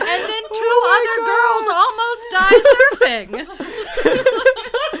surfing, and then 2 other girls almost die surfing.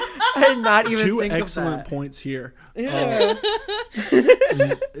 I did not even Two think excellent of that. points here.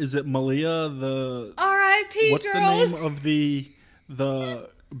 Is it Malia the R.I.P. What's girls. the name of the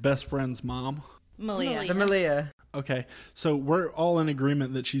best friend's mom? Malia. The Malia. Okay, so we're all in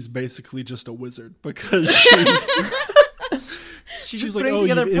agreement that she's basically just a wizard because she's like, oh,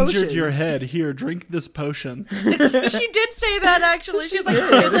 you've injured your head. Here, drink this potion. She did say that, actually. She's like,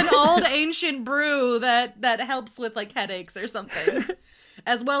 it's an old ancient brew that helps with like headaches or something.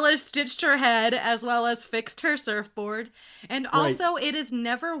 As well as stitched her head, as well as fixed her surfboard. And also, It is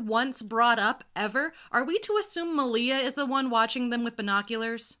never once brought up, ever. Are we to assume Malia is the one watching them with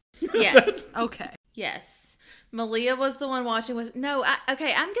binoculars? Yes. Okay. Yes. Malia was the one watching with... No,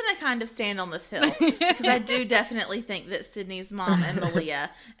 okay, I'm going to kind of stand on this hill. Because I do definitely think that Sydney's mom and Malia,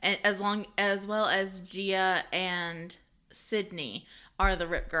 as well as Gia and Sydney, are the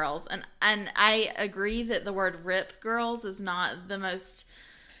Rip Girls. And I agree that the word Rip Girls is not the most,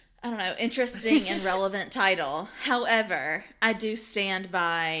 I don't know, interesting and relevant title. However, I do stand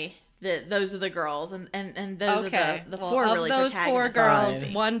by those are the girls, and those are the 4 really protagonists. Of those 4 girls,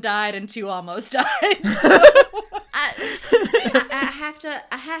 1 died and 2 almost died. I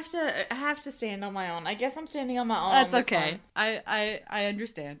have to stand on my own. I guess I'm standing on my own. That's okay. I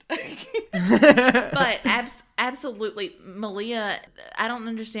understand. But absolutely, Malia, I don't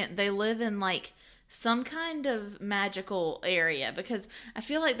understand. They live in like some kind of magical area, because I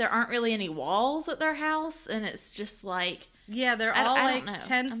feel like there aren't really any walls at their house, and it's just like... Yeah, they're all I like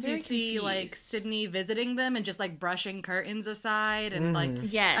tense. You see like Sydney visiting them and just like brushing curtains aside and like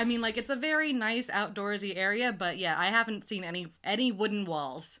yes. I mean, like it's a very nice outdoorsy area, but yeah, I haven't seen any wooden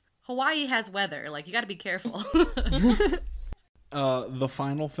walls. Hawaii has weather, like you got to be careful. The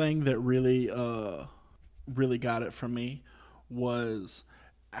final thing that really got it from me was,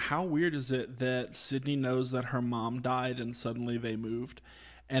 how weird is it that Sydney knows that her mom died and suddenly they moved?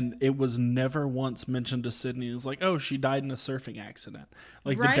 And it was never once mentioned to Sydney. It was like, oh, she died in a surfing accident.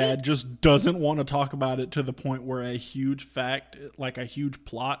 Like, right? The dad just doesn't want to talk about it, to the point where a huge fact, like a huge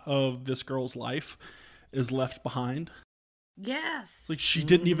plot of this girl's life, is left behind. Yes. Like, she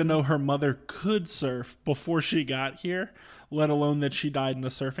didn't even know her mother could surf before she got here, let alone that she died in a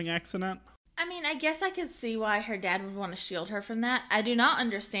surfing accident. I mean, I guess I could see why her dad would want to shield her from that. I do not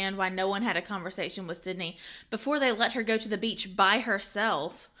understand why no one had a conversation with Sydney before they let her go to the beach by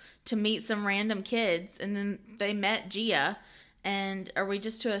herself to meet some random kids, and then they met Gia. And are we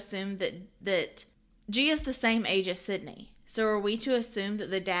just to assume that Gia's the same age as Sydney? So are we to assume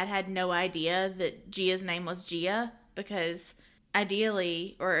that the dad had no idea that Gia's name was Gia? Because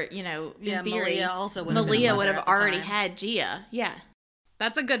ideally, or, in theory, Malia would have already had Gia. Yeah.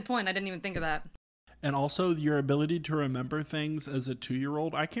 That's a good point. I didn't even think of that. And also, your ability to remember things as a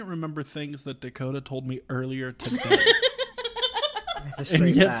 2-year-old. I can't remember things that Dakota told me earlier today. That's a straight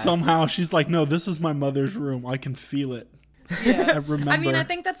and yet fact. somehow she's like, no, this is my mother's room. I can feel it. I remember. I mean, I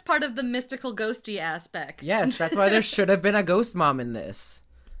think that's part of the mystical ghosty aspect. Yes, that's why there should have been a ghost mom in this.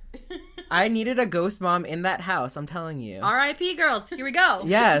 I needed a ghost mom in that house, I'm telling you. R.I.P. girls, here we go.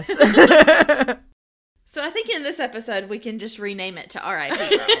 Yes. So I think in this episode we can just rename it to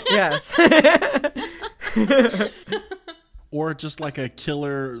R.I.P. Girls. Yes. Or just like a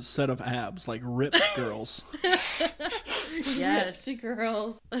killer set of abs, like ripped girls. Yes. To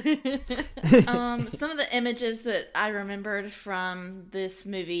girls. Some of the images that I remembered from this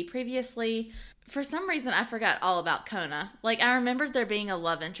movie previously, for some reason I forgot all about Kona. Like, I remembered there being a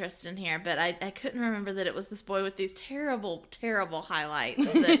love interest in here, but I couldn't remember that it was this boy with these terrible, terrible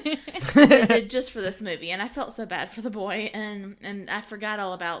highlights that they did just for this movie. And I felt so bad for the boy, and I forgot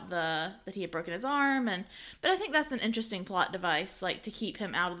all about that he had broken his arm. But I think that's an interesting plot device, like to keep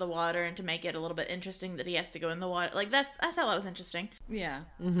him out of the water and to make it a little bit interesting that he has to go in the water. Like, I thought that was interesting. Yeah.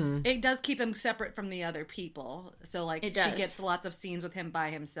 Mm-hmm. It does keep him separate from the other people. So, like, It does. she gets lots of scenes with him by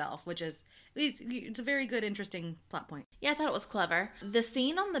himself, which is, it's a very good, interesting plot point. Yeah, I thought it was clever. The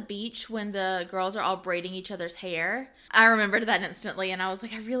scene on the beach when the girls are all braiding each other's hair, I remembered that instantly, and I was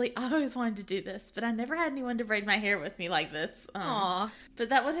like, I always wanted to do this, but I never had anyone to braid my hair with me like this. Aw. But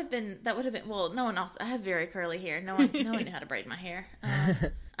that would have been, well, no one else, I have very curly hair. No one knew how to braid my hair.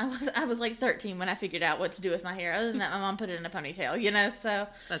 I was like 13 when I figured out what to do with my hair. Other than that, my mom put it in a ponytail, so.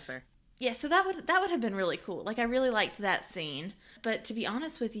 That's fair. Yeah, so that would have been really cool. Like, I really liked that scene. But to be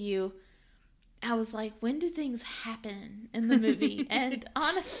honest with you, I was like, when do things happen in the movie? And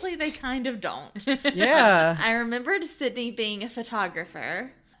honestly, they kind of don't. Yeah. I remembered Sydney being a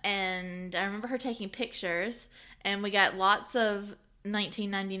photographer, and I remember her taking pictures, and we got lots of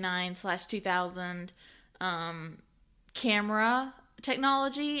 1999/2000 camera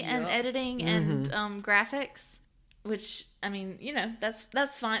technology and editing and graphics, which, I mean, that's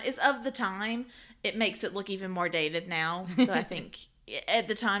fine. It's of the time. It makes it look even more dated now, so I think at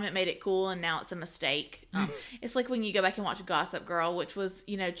the time it made it cool, and now it's a mistake. It's like when you go back and watch Gossip Girl, which was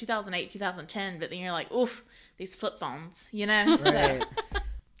 2008, 2010, but then you're like, oof, these flip phones, Right. So,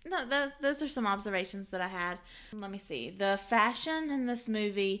 no, those are some observations that I had. Let me see. The fashion in this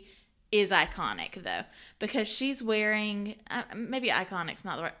movie is iconic, though, because she's wearing, maybe iconic's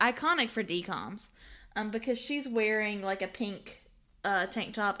not the right, iconic for DCOMs, because she's wearing like a pink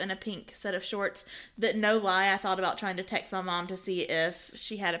tank top and a pink set of shorts that, no lie, I thought about trying to text my mom to see if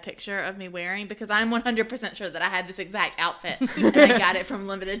she had a picture of me wearing, because I'm 100% sure that I had this exact outfit and I got it from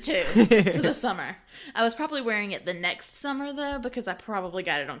Limited 2 for the summer. I was probably wearing it the next summer, though, because I probably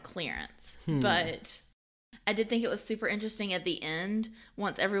got it on clearance. But I did think it was super interesting at the end,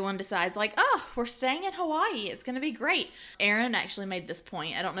 once everyone decides, like, oh, we're staying in Hawaii, it's going to be great. Aaron actually made this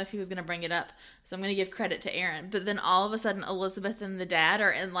point. I don't know if he was going to bring it up, so I'm going to give credit to Aaron. But then all of a sudden, Elizabeth and the dad are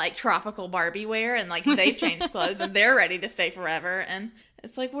in, like, tropical Barbie wear, and, like, they've changed clothes, and they're ready to stay forever. And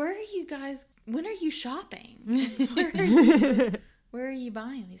it's like, where are you guys? When are you shopping? Where are you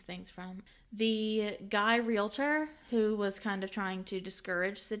buying these things from? The guy realtor who was kind of trying to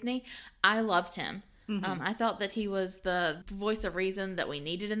discourage Sydney, I loved him. I thought that he was the voice of reason that we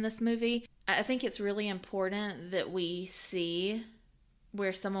needed in this movie. I think it's really important that we see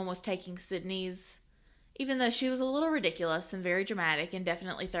where someone was taking Sydney's, even though she was a little ridiculous and very dramatic and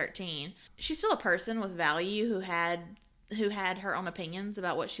definitely 13, she's still a person with value who had her own opinions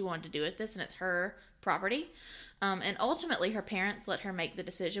about what she wanted to do with this, and it's her property. And ultimately, her parents let her make the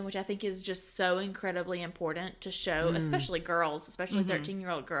decision, which I think is just so incredibly important to show, especially girls, especially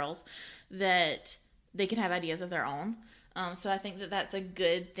 13-year-old girls, that they can have ideas of their own. So I think that that's a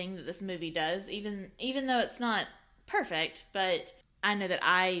good thing that this movie does, even though it's not perfect. But I know that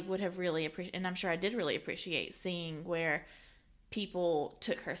I would have really appreciated, and I'm sure I did really appreciate, seeing where people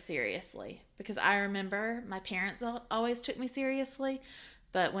took her seriously. Because I remember my parents always took me seriously,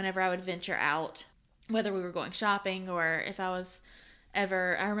 but whenever I would venture out, whether we were going shopping or if I was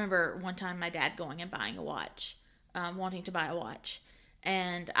ever, I remember one time my dad going and buying a watch, wanting to buy a watch.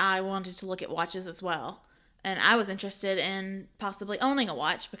 And I wanted to look at watches as well. And I was interested in possibly owning a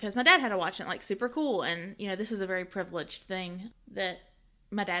watch because my dad had a watch and like super cool. And, this is a very privileged thing that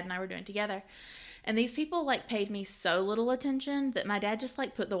my dad and I were doing together. And these people like paid me so little attention that my dad just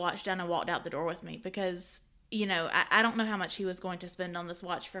like put the watch down and walked out the door with me because, I don't know how much he was going to spend on this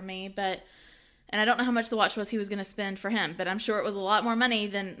watch for me, and I don't know how much the watch was he was going to spend for him, but I'm sure it was a lot more money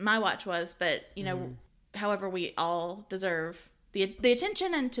than my watch was. But, however, we all deserve the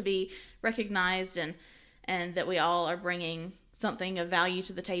attention and to be recognized and that we all are bringing something of value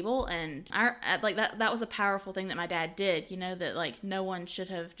to the table. And that was a powerful thing that my dad did, that like no one should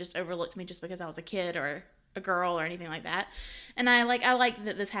have just overlooked me just because I was a kid or a girl or anything like that. And I like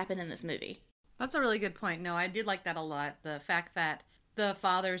that this happened in this movie. That's a really good point. No, I did like that a lot. The fact that the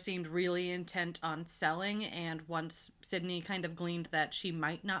father seemed really intent on selling, and once Sydney kind of gleaned that she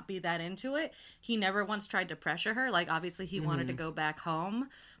might not be that into it, he never once tried to pressure her. Like, obviously he wanted to go back home,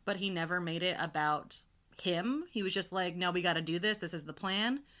 but he never made it about him. He was just like, no, we got to do this. This is the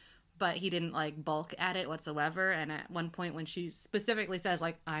plan. But he didn't, like, balk at it whatsoever. And at one point when she specifically says,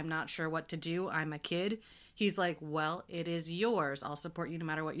 like, I'm not sure what to do, I'm a kid, he's like, well, it is yours. I'll support you no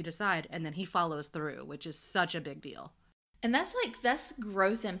matter what you decide. And then he follows through, which is such a big deal. And that's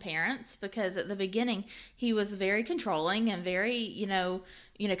growth in parents, because at the beginning he was very controlling and very,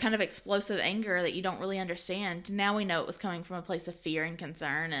 kind of explosive anger that you don't really understand. Now we know it was coming from a place of fear and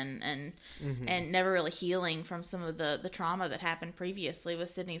concern and never really healing from some of the trauma that happened previously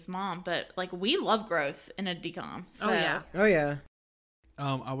with Sydney's mom. But like, we love growth in a decom. So. Oh yeah.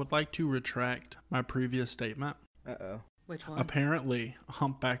 I would like to retract my previous statement. Uh-oh. Which one? Apparently,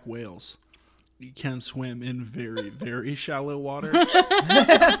 humpback whales can swim in very, very shallow water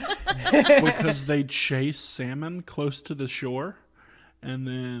because they chase salmon close to the shore, and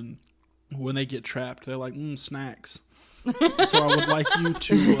then when they get trapped, they're like, snacks. So I would like you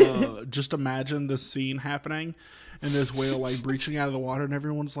to just imagine the scene happening, and this whale like breaching out of the water, and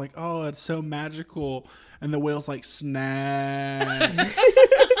everyone's like, oh, it's so magical, and the whale's like, snacks.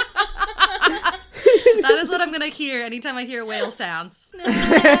 That is what I'm going to hear anytime I hear whale sounds.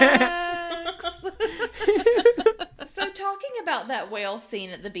 Snacks. So talking about that whale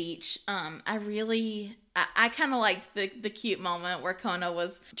scene at the beach, I kind of liked the cute moment where Kona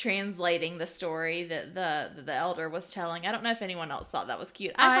was translating the story that the elder was telling. I don't know if anyone else thought that was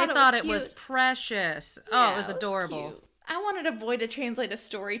cute. I thought it cute. was precious. Yeah, it was adorable. Cute. I wanted a boy to translate a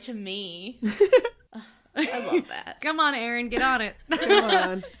story to me. I love that. Come on, Aaron, get on it. Come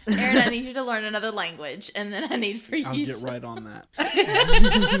on. Aaron, I need you to learn another language, and then I need for you I'll to... get right on that.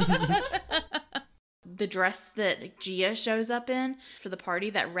 The dress that Gia shows up in for the party,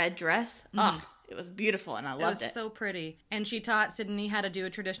 that red dress, it was beautiful, and I loved it. It was so pretty. And she taught Sydney how to do a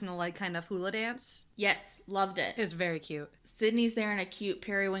traditional, like, kind of hula dance. Yes, loved it. It was very cute. Sydney's there in a cute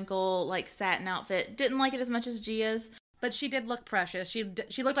periwinkle, like, satin outfit. Didn't like it as much as Gia's. But she did look precious. She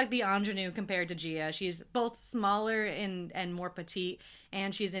looked like the ingenue compared to Gia. She's both smaller and more petite,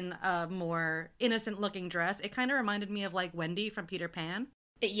 and she's in a more innocent-looking dress. It kind of reminded me of, like, Wendy from Peter Pan.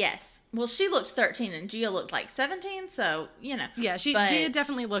 Yes. Well, she looked 13, and Gia looked like 17, so, Yeah, Gia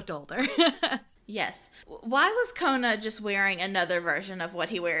definitely looked older. Yes. Why was Kona just wearing another version of what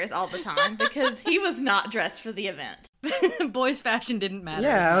he wears all the time? Because he was not dressed for the event. Boys' fashion didn't matter.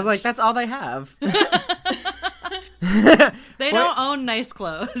 Yeah, I was like, that's all they have. They don't own nice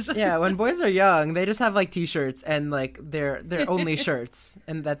clothes. Yeah, when boys are young, they just have like t-shirts and like their only shirts,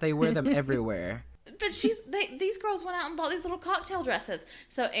 and that they wear them everywhere. But these girls went out and bought these little cocktail dresses.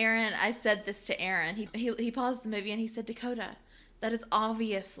 So Aaron, I said this to Aaron. He paused the movie and he said, Dakota, that is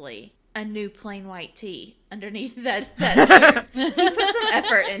obviously a new plain white tee underneath that shirt. He put some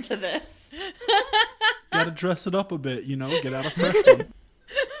effort into this. Gotta dress it up a bit, get out a fresh one.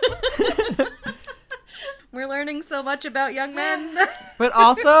 We're learning so much about young men. But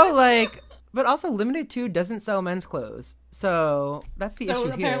also Limited 2 doesn't sell men's clothes. So that's the issue here.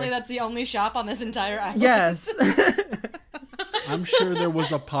 So apparently that's the only shop on this entire island. Yes. I'm sure there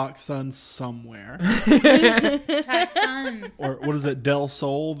was a PacSun somewhere. PacSun. Or what is it, Del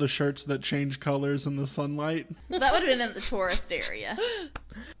Sol, the shirts that change colors in the sunlight? That would have been in the tourist area.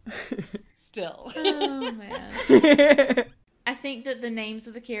 Still. Oh, man. I think that the names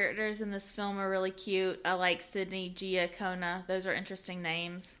of the characters in this film are really cute. I like Sydney, Gia, Kona. Those are interesting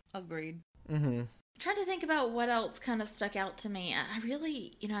names. Agreed. Mm-hmm. I'm trying to think about what else kind of stuck out to me. I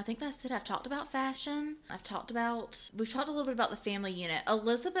really, I think that's it. I've talked about fashion. We've talked a little bit about the family unit.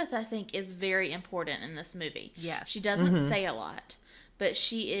 Elizabeth, I think, is very important in this movie. Yes. She doesn't say a lot, but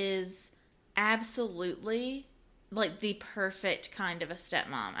she is absolutely like the perfect kind of a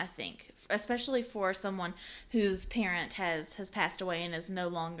stepmom, I think. Especially for someone whose parent has passed away and is no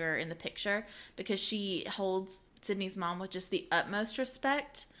longer in the picture, because she holds Sydney's mom with just the utmost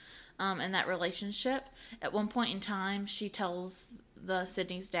respect in that relationship. At one point in time, she tells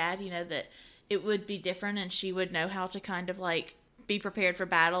Sydney's dad, that it would be different and she would know how to kind of like be prepared for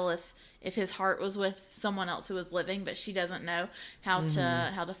battle if his heart was with someone else who was living, but she doesn't know how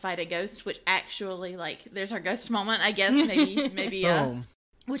to fight a ghost, which actually, like, there's our ghost moment, I guess, maybe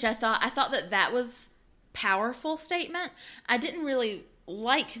which I thought that was powerful statement. I didn't really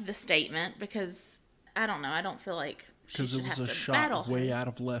like the statement because I don't know. I don't feel like she should have to battle shot way out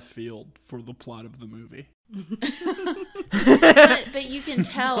of left field for the plot of the movie. but you can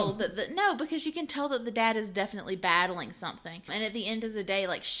tell that no, because you can tell that the dad is definitely battling something, and at the end of the day,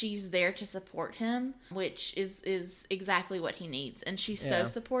 like, she's there to support him, which is exactly what he needs. And she's so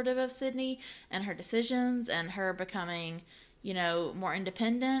supportive of Sydney and her decisions and her becoming, you know, more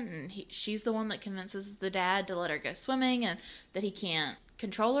independent, and she's the one that convinces the dad to let her go swimming and that he can't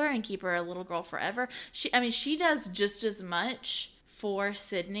control her and keep her a little girl forever. She does just as much for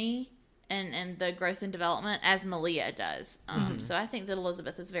Sydney and the growth and development as Malia does. So I think that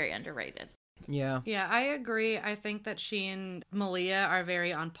Elizabeth is very underrated. Yeah, I agree. I think that she and Malia are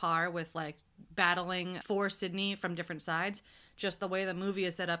very on par with, like, battling for Sydney from different sides. Just the way the movie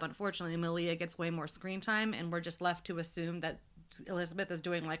is set up, unfortunately, Malia gets way more screen time, and we're just left to assume that Elizabeth is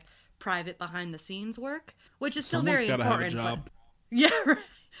doing, like, private behind the scenes work, which is still very important. Someone's gotta have a job. Yeah, right.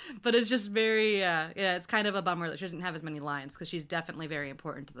 But it's just very, it's kind of a bummer that she doesn't have as many lines, because she's definitely very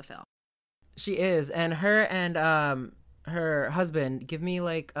important to the film. She is, and her husband give me,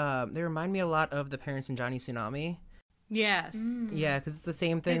 like, they remind me a lot of the parents in Johnny Tsunami. Yes. Yeah, because it's the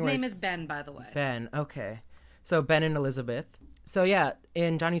same thing. His name is Ben, by the way. Ben, okay. So Ben and Elizabeth. So yeah,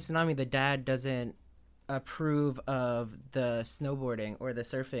 in Johnny Tsunami, the dad doesn't approve of the snowboarding or the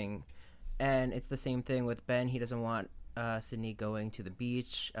surfing, and it's the same thing with Ben. He doesn't want Sydney going to the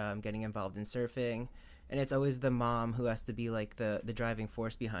beach, getting involved in surfing, and it's always the mom who has to be, like, the driving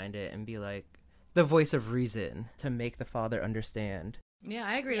force behind it and be, like, the voice of reason to make the father understand. Yeah,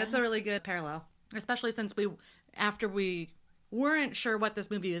 I agree. That's a really good parallel, especially since after we weren't sure what this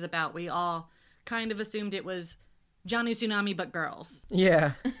movie was about, we all kind of assumed it was Johnny Tsunami but girls.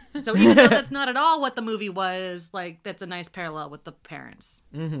 Yeah. So even though that's not at all what the movie was, like, that's a nice parallel with the parents.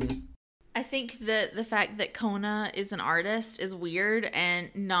 Mm-hmm. I think that the fact that Kona is an artist is weird and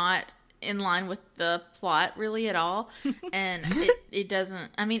not in line with the plot really at all. And it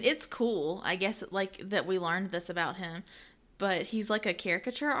doesn't, I mean, it's cool, I guess, like, that we learned this about him. But he's like a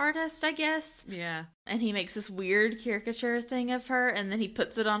caricature artist, I guess. Yeah. And he makes this weird caricature thing of her, and then he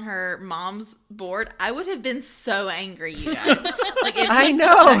puts it on her mom's board. I would have been so angry, you guys. Like, if I he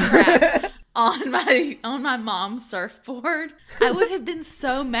know. put that crap on my mom's surfboard, I would have been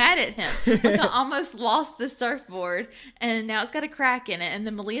so mad at him. Like, I almost lost the surfboard, and now it's got a crack in it, and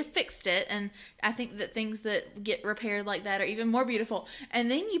then Malia fixed it, and I think that things that get repaired like that are even more beautiful. And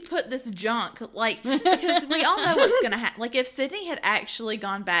then you put this junk, like, because we all know what's going to happen. Like, if Sydney had actually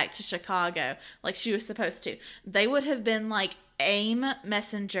gone back to Chicago like she was supposed to, they would have been, like, AIM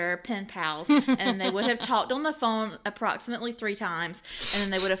Messenger pen pals, and they would have talked on the phone approximately 3 times, and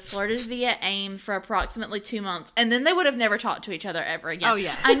then they would have flirted via AIM for approximately 2 months, and then they would have never talked to each other ever again. Oh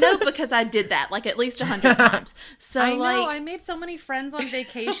yeah, I know, because I did that like at least 100 times. So I know, like, I made so many friends on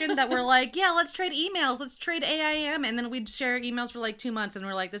vacation that were like, yeah, let's trade emails, let's trade AIM, and then we'd share emails for like 2 months, and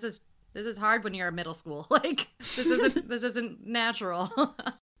we're like, this is hard when you're in middle school. Like, this isn't natural.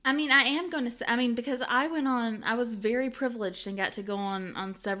 I mean, I am going to say, I mean, because I was very privileged and got to go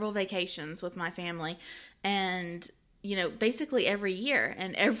on several vacations with my family, and, you know, basically every year,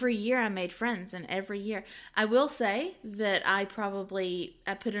 and every year I made friends, and every year. I will say that I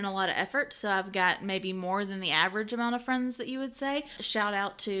put in a lot of effort, so I've got maybe more than the average amount of friends that you would say. Shout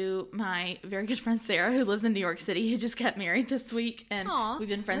out to my very good friend Sarah, who lives in New York City, who just got married this week, and we've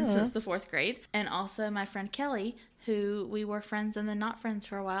been friends since the 4th grade, and also my friend Kelly, who we were friends and then not friends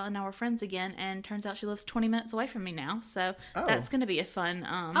for a while, and now we're friends again, and turns out she lives 20 minutes away from me now, so that's going to be a fun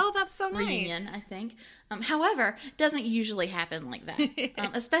that's so nice. Reunion, I think. However, it doesn't usually happen like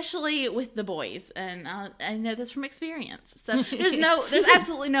that, especially with the boys, and I know this from experience. So there's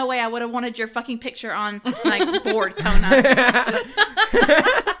absolutely no way I would have wanted your fucking picture on my board, Kona.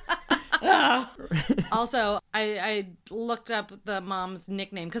 Also, I looked up the mom's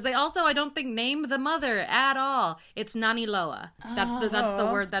nickname, because they also, I don't think, name the mother at all. It's Nani Loa. That's the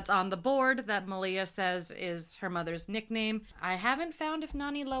word that's on the board that Malia says is her mother's nickname. I haven't found if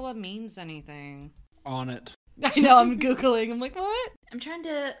Nani Loa means anything. On it. I know, I'm Googling. I'm like, what? I'm trying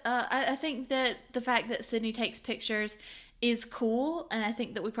to, I think that the fact that Sydney takes pictures is cool, and I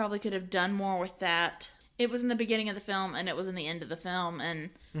think that we probably could have done more with that. It was in the beginning of the film, and it was in the end of the film,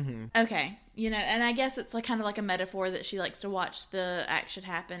 and okay, you know, and I guess it's like kind of like a metaphor that she likes to watch the action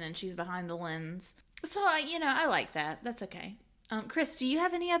happen, and she's behind the lens. So I like that. That's okay. Chris, do you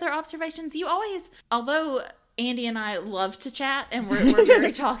have any other observations? You always, although Andy and I love to chat, and we're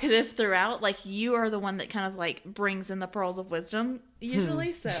very talkative throughout, like, you are the one that kind of like brings in the pearls of wisdom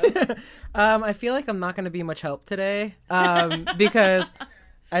usually. So I feel like I'm not going to be much help today, because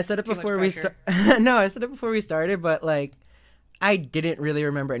I said it before we started, but like, I didn't really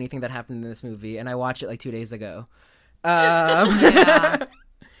remember anything that happened in this movie, and I watched it like 2 days ago. And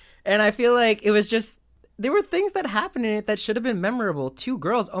I feel like it was just there were things that happened in it that should have been memorable. 2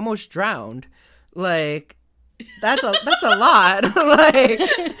 girls almost drowned. Like, that's a lot. Like,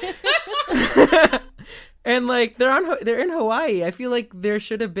 and like they're in Hawaii. I feel like there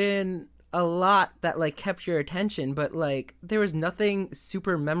should have been a lot that like kept your attention, but like there was nothing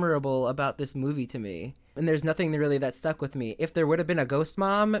super memorable about this movie to me. And there's nothing really that stuck with me. If there would have been a ghost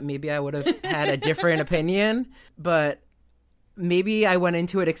mom, maybe I would have had a different opinion. But maybe I went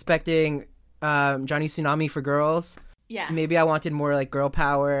into it expecting Johnny Tsunami for girls. Yeah. Maybe I wanted more like girl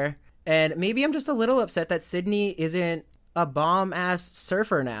power. And maybe I'm just a little upset that Sydney isn't a bomb-ass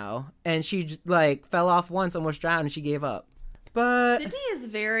surfer now. And she like fell off once, almost drowned, and she gave up. But Sydney is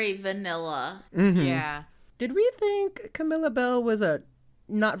very vanilla. Mhm. Yeah. Did we think Camilla Bell was a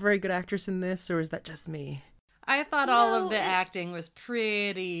not very good actress in this, or is that just me? I thought all No, of the it- acting was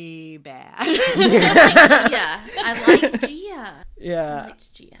pretty bad. Yeah. I like Gia. I Yeah.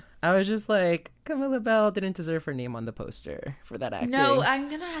 liked Gia. I was just like, Camilla Bell didn't deserve her name on the poster for that acting. No, I'm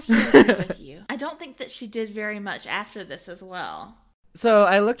going to have to agree with you. I don't think that she did very much after this as well. So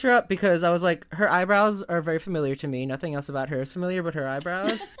I looked her up because I was like, her eyebrows are very familiar to me. Nothing else about her is familiar but her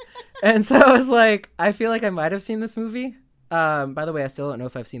eyebrows. And so I was like, I feel like I might have seen this movie. By the way, I still don't know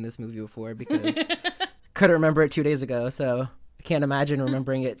if I've seen this movie before because couldn't remember it 2 days ago. So I can't imagine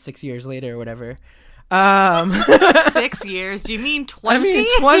remembering it 6 years later or whatever. 6 years? Do you mean 20? I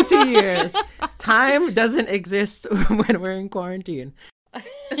mean, 20 years. Time doesn't exist when we're in quarantine.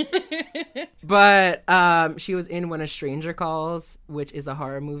 But she was in When a Stranger Calls, which is a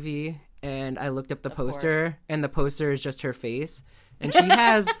horror movie, and I looked up the poster, and the poster is just her face, and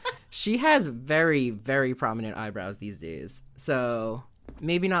she has very, very prominent eyebrows these days. So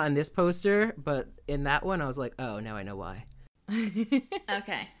maybe not in this poster, but in that one, I was like, oh, now I know why.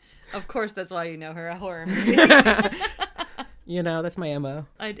 Okay. Of course, that's why you know her, a horror movie. You know, that's my MO.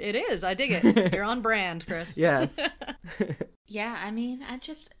 It is. I dig it. You're on brand, Chris. Yes. Yeah, I mean,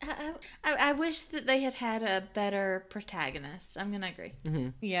 I wish that they had had a better protagonist. I'm going to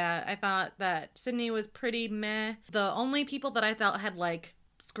agree. Yeah, I thought that Sydney was pretty meh. The only people that I felt had like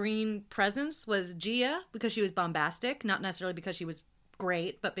screen presence was Gia, because she was bombastic, not necessarily because she was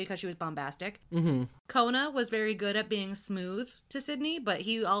great, but because she was bombastic. Mm-hmm. Kona was very good at being smooth to Sydney, but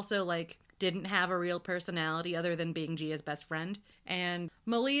he also like didn't have a real personality other than being Gia's best friend. And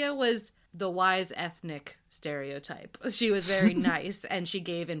Malia was the wise ethnic stereotype. She was very nice and she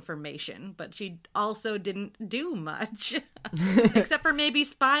gave information, but she also didn't do much. Except for maybe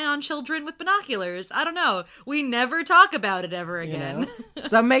spy on children with binoculars. I don't know. We never talk about it ever You again. know?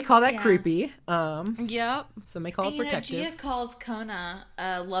 Some may call that Yeah. creepy. Yep. Some may call it And, protective. Gia calls Kona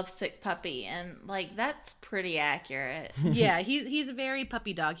a lovesick puppy, and like that's pretty accurate. Yeah, he's a very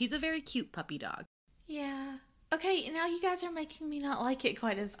puppy dog. He's a very cute puppy dog. Yeah. Okay, now you guys are making me not like it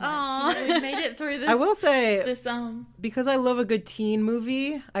quite as much. Aw. You know, we made it through this. I will say, This because I love a good teen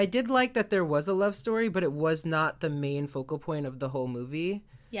movie, I did like that there was a love story, but it was not the main focal point of the whole movie.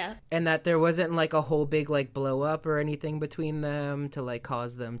 yeah. And that there wasn't like a whole big like blow up or anything between them to like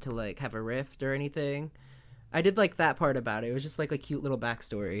cause them to like have a rift or anything. I did like that part about it. It was just like a cute little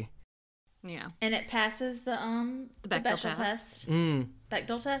backstory. Yeah. And it passes the Bechdel test.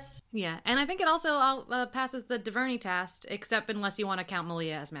 Bechdel test. Yeah, and I think it also passes the DuVernay test, except unless you want to count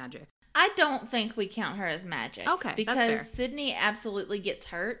Malia as magic. I don't think we count her as magic. Okay, that's because fair. Sydney absolutely gets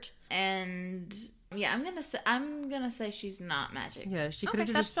hurt, and yeah, I'm gonna say she's not magic. Yeah, she could Okay,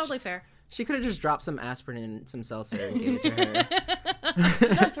 have that's just totally fair. she could have just dropped some aspirin and some seltzer and gave it to her.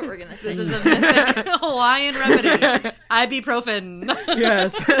 That's what we're gonna say. This is a mythic Hawaiian remedy. Ibuprofen.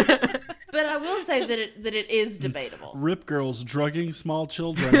 Yes. But I will say that it is debatable. Rip girls drugging small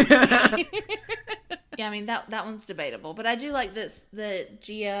children. Yeah, I mean that one's debatable. But I do like this that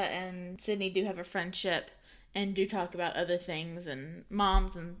Gia and Sydney do have a friendship and do talk about other things and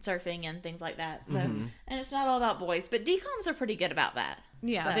moms and surfing and things like that. So and it's not all about boys, but DComs are pretty good about that.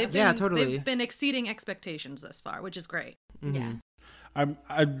 Yeah, So, they've been, Yeah, totally. They've been exceeding expectations thus far, which is great. yeah.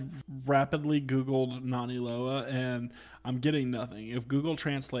 I rapidly Googled Nani Loa and I'm getting nothing. If Google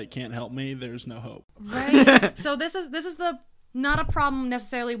Translate can't help me, there's no hope. Right. So this is the not a problem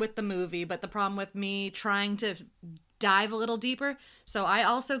necessarily with the movie, but the problem with me trying to dive a little deeper. So I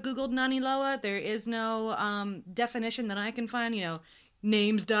also Googled Nani Loa. There is no definition that I can find. You know,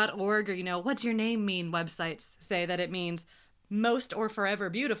 names.org or what's your name mean websites say that it means most or forever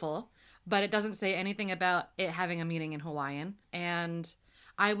beautiful, but it doesn't say anything about it having a meaning in Hawaiian. And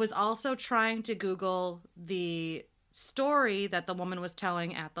I was also trying to Google the story that the woman was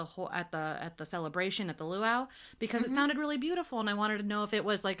telling at the celebration at the luau, because it sounded really beautiful, and I wanted to know if it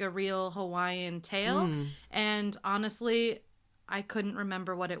was like a real Hawaiian tale. And honestly, I couldn't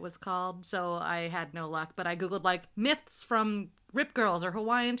remember what it was called, so I had no luck. But I Googled, like, myths from Rip Girls or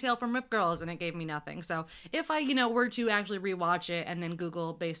Hawaiian Tale from Rip Girls, and it gave me nothing. So if I, were to actually rewatch it and then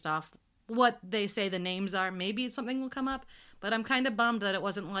Google based off what they say the names are, maybe something will come up. But I'm kind of bummed that it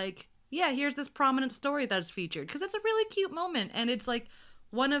wasn't like, yeah, here's this prominent story that's featured. Because it's a really cute moment. And it's, like,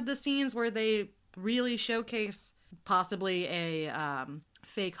 one of the scenes where they really showcase possibly a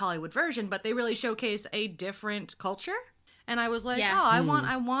fake Hollywood version, but they really showcase a different culture. And I was like, I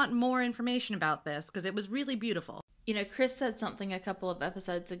want more information about this because it was really beautiful. Chris said something a couple of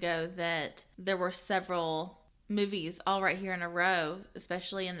episodes ago that there were several movies all right here in a row,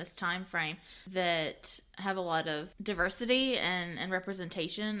 especially in this time frame, that have a lot of diversity and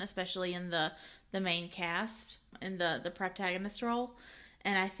representation, especially in the main cast and the protagonist role.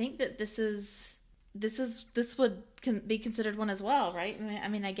 And I think that this would be considered one as well, right? I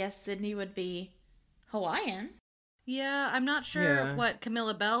mean, I guess Sydney would be Hawaiian. Yeah, I'm not sure what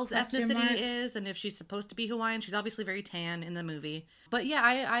Camilla Bell's ethnicity is and if she's supposed to be Hawaiian. She's obviously very tan in the movie. But yeah,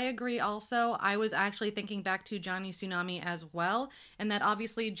 I agree also. I was actually thinking back to Johnny Tsunami as well, and that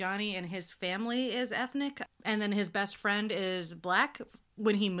obviously Johnny and his family is ethnic, and then his best friend is black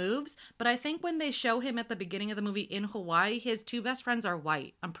when he moves. But I think when they show him at the beginning of the movie in Hawaii, his two best friends are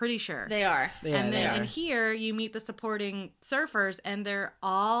white. I'm pretty sure. They are. Yeah, and then in here, you meet the supporting surfers, and they're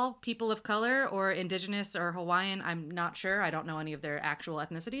all people of color or indigenous or Hawaiian. I'm not sure. I don't know any of their actual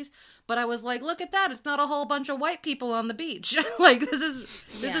ethnicities. But I was like, look at that. It's not a whole bunch of white people on the beach. Like, this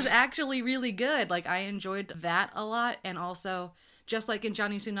is actually really good. Like, I enjoyed that a lot. And also, just like in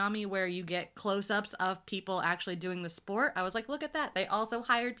Johnny Tsunami, where you get close-ups of people actually doing the sport, I was like, look at that. They also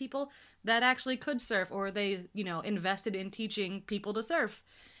hired people that actually could surf, or they, invested in teaching people to surf.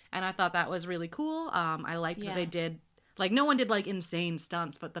 And I thought that was really cool. I liked that they did, like, no one did, like, insane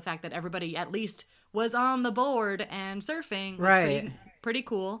stunts, but the fact that everybody at least was on the board and surfing was pretty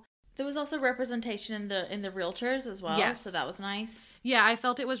cool. There was also representation in the realtors as well, yes. So that was nice. Yeah, I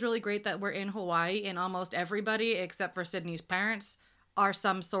felt it was really great that we're in Hawaii and almost everybody, except for Sydney's parents, are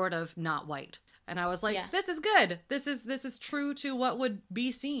some sort of not white. And I was like, This is good. This is true to what would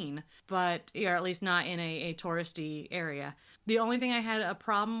be seen, but or at least not in a touristy area. The only thing I had a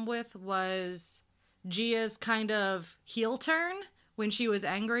problem with was Gia's kind of heel turn when she was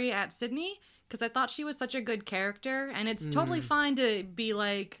angry at Sydney, because I thought she was such a good character, and it's totally fine to be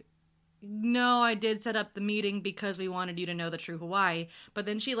like, no, I did set up the meeting because we wanted you to know the true Hawaii. But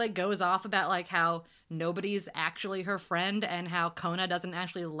then she, like, goes off about, like, how nobody's actually her friend and how Kona doesn't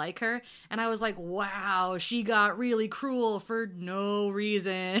actually like her. And I was like, wow, she got really cruel for no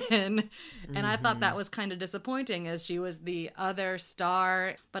reason. And I thought that was kind of disappointing, as she was the other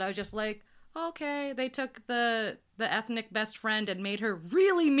star. But I was just like, okay, they took the ethnic best friend and made her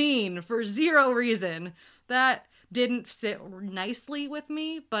really mean for zero reason. That didn't sit nicely with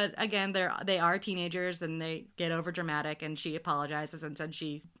me, but again, they are teenagers and they get over dramatic, and she apologizes and said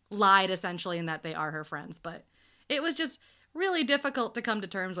she lied essentially and that they are her friends. But it was just really difficult to come to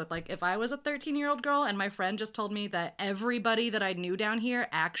terms with. Like, if I was a 13-year-old girl and my friend just told me that everybody that I knew down here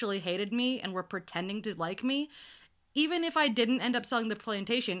actually hated me and were pretending to like me, even if I didn't end up selling the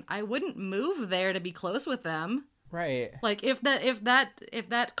plantation, I wouldn't move there to be close with them. Right. Like, if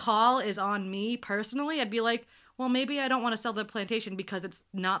that call is on me personally, I'd be like, well, maybe I don't want to sell the plantation because it's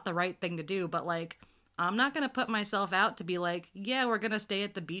not the right thing to do, but, like, I'm not going to put myself out to be like, yeah, we're going to stay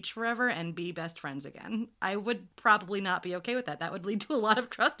at the beach forever and be best friends again. I would probably not be okay with that. That would lead to a lot of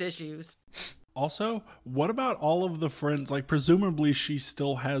trust issues. Also, what about all of the friends? Like, presumably she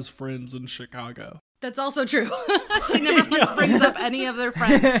still has friends in Chicago. That's also true. She never once brings up any of their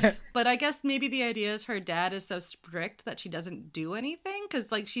friends. But I guess maybe the idea is her dad is so strict that she doesn't do anything,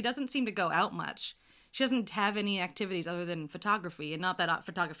 because, like, she doesn't seem to go out much. She doesn't have any activities other than photography. And not that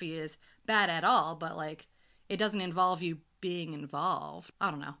photography is bad at all, but, like, it doesn't involve you being involved.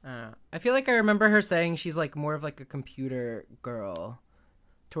 I don't know. I feel like I remember her saying she's, like, more of, like, a computer girl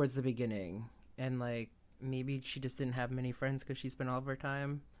towards the beginning. And, like, maybe she just didn't have many friends because she spent all of her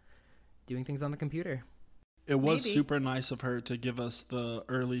time doing things on the computer. It was super nice of her to give us the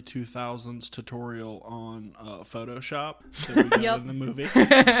early 2000s tutorial on Photoshop that we got in the movie.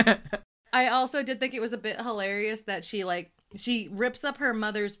 I also did think it was a bit hilarious that she rips up her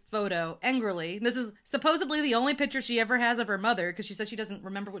mother's photo angrily. This is supposedly the only picture she ever has of her mother, because she says she doesn't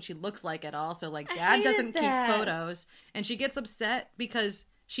remember what she looks like at all. So, like, dad doesn't keep photos. And she gets upset because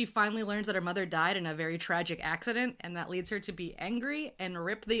she finally learns that her mother died in a very tragic accident, and that leads her to be angry and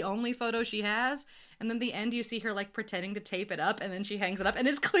rip the only photo she has. And then the end, you see her like pretending to tape it up, and then she hangs it up, and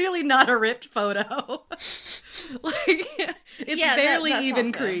it's clearly not a ripped photo. Like, it's barely that's even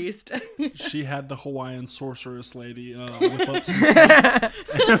also creased. She had the Hawaiian sorceress lady whip up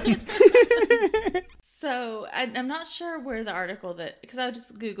some So I'm not sure where the article because I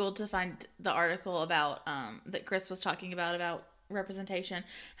just Googled to find the article about that Chris was talking about representation.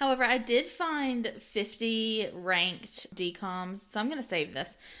 However, I did find 50 ranked DCOMs, so I'm going to save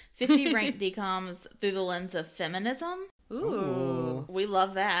this. 50 ranked DCOMs through the lens of feminism. Ooh. We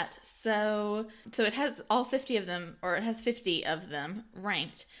love that. So it has all 50 of them, or it has 50 of them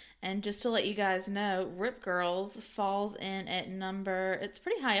ranked. And just to let you guys know, Rip Girls falls in at it's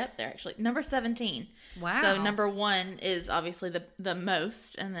pretty high up there actually, number 17. Wow. So number 1 is obviously the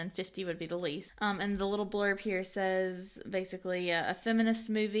most, and then 50 would be the least. And the little blurb here says basically a feminist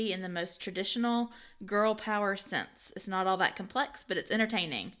movie in the most traditional girl power sense. It's not all that complex, but it's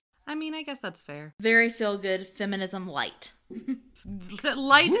entertaining. I mean, I guess that's fair. Very feel-good feminism light.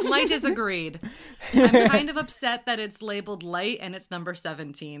 Light is agreed. I'm kind of upset that it's labeled light and it's number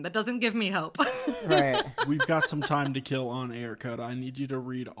 17. That doesn't give me hope. Right. We've got some time to kill on air, Coda. I need you to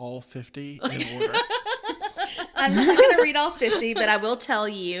read all 50 in order. I'm not going to read all 50, but I will tell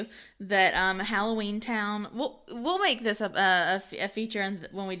you that Halloween Town, we'll make this a feature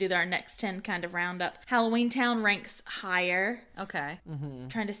when we do our next 10 kind of roundup. Halloween Town ranks higher. Okay. I'm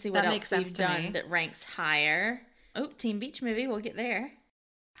trying to see what That else makes sense we've to done me. that ranks higher. Oh, Teen Beach Movie, we'll get there.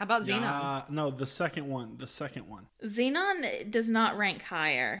 How about Xenon? No, the second one. Xenon does not rank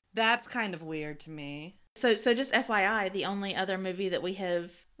higher. That's kind of weird to me. So just FYI, the only other movie that we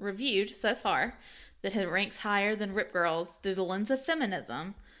have reviewed so far that ranks higher than Rip Girls through the lens of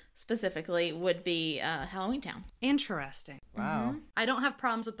feminism specifically would be Halloween Town. Interesting. Wow. I don't have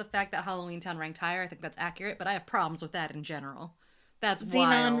problems with the fact that Halloween Town ranked higher. I think that's accurate, but I have problems with that in general. That's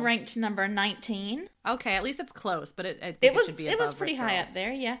Xenon wild. ranked number 19. Okay, at least it's close, but I think It should be was above pretty Rip high Girls. up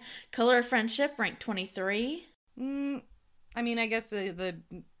there, yeah. Color of Friendship ranked 23. I mean, I guess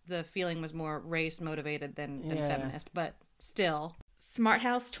the feeling was more race motivated than feminist, but still, Smart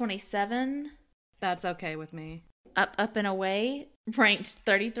House 27. that's okay with me. Up and Away ranked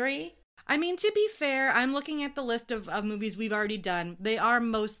 33. I mean, to be fair, I'm looking at the list of movies we've already done. They are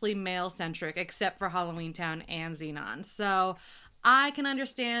mostly male-centric, except for Halloween Town and Xenon. So I can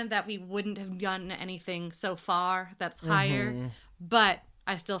understand that we wouldn't have done anything so far that's higher, but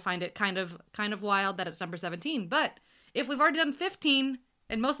I still find it kind of wild that it's number 17. But if we've already done 15,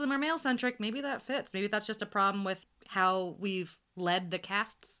 and most of them are male-centric, maybe that fits. Maybe that's just a problem with how we've led the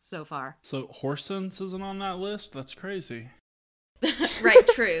casts so far. So Horse Sense isn't on that list? That's crazy. Right,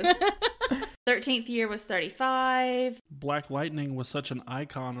 true. 13th Year was 35. Black Lightning was such an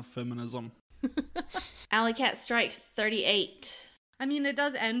icon of feminism. Alley Cat Strike 38. I mean, it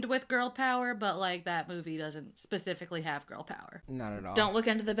does end with girl power, but like that movie doesn't specifically have girl power. Not at all. Don't Look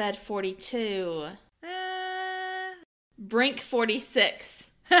Under the Bed 42. Eh. Brink 46.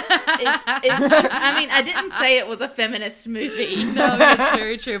 I mean, I didn't say it was a feminist movie. No, it's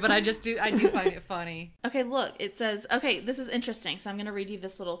very true, but I do find it funny. Okay, look, it says, this is interesting, so I'm going to read you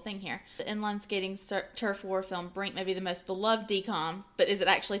this little thing here. The inline skating turf war film Brink may be the most beloved DCOM, but is it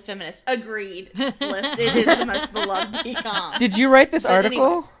actually feminist? Agreed. List, it is the most beloved DCOM. Did you write this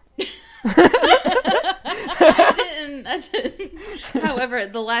article? I didn't. However,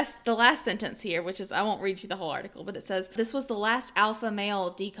 the last sentence here, which is, I won't read you the whole article, but it says, this was the last alpha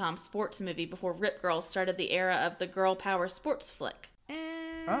male DCOM sports movie before Rip Girls started the era of the girl power sports flick.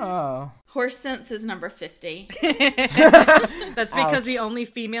 Oh. Horse Sense is number 50. That's because Ouch. the only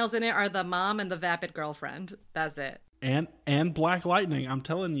females in it are the mom and the vapid girlfriend. That's it. And Black Lightning. I'm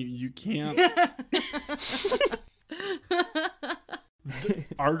telling you, you can't.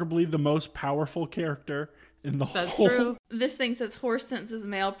 Arguably the most powerful character in the That's whole. true. This thing says Horse Sense is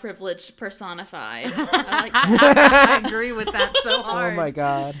male privilege personified. I like that. I agree with that so hard. Oh my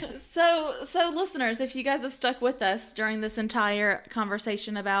god. So listeners, if you guys have stuck with us during this entire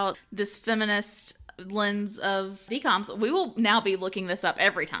conversation about this feminist lens of DCOMs, we will now be looking this up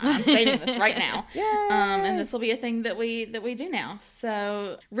every time. I'm saving this right now. And this will be a thing that we do now.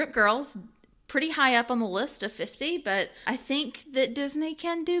 So Rip Girls, pretty high up on the list of 50, but I think that Disney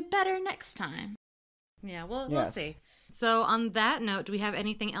can do better next time. Yeah, we'll Yes. see. So on that note, do we have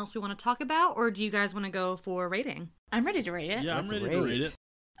anything else we want to talk about, or do you guys want to go for rating? I'm ready to rate it. Yeah, I'm That's ready great. to rate it.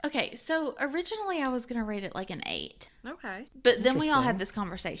 Okay, so originally I was going to rate it like an 8. Okay. But then we all had Interesting. this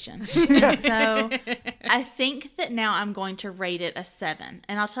conversation. And so I think that now I'm going to rate it a 7.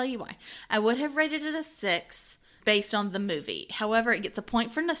 And I'll tell you why. I would have rated it a 6, based on the movie. However, it gets a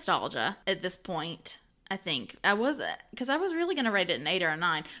point for nostalgia at this point. I think because I was really gonna rate it an 8 or a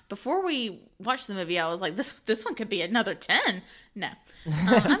 9 before we watched the movie. I was like, this one could be another 10. No,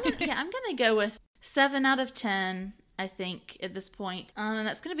 I'm gonna go with 7 out of 10. I think at this point, and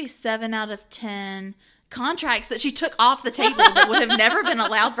that's gonna be 7 out of 10 contracts that she took off the table that would have never been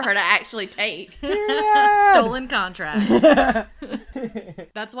allowed for her to actually take. Stolen contracts.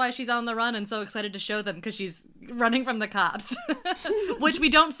 That's why she's on the run and so excited to show them, because she's running from the cops, which we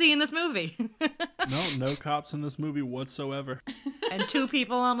don't see in this movie. No cops in this movie whatsoever. And 2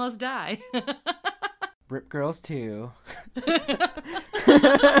 people almost die. Rip Girls 2.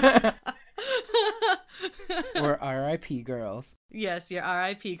 Or RIP Girls. Yes, your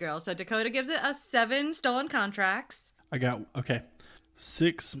RIP girl. So Dakota gives it a 7 stolen contracts. I got, okay.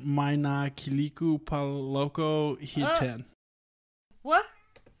 6 Maina Kiliku Paloko Hiten. What?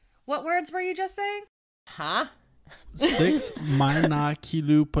 What words were you just saying? Huh? 6 Maina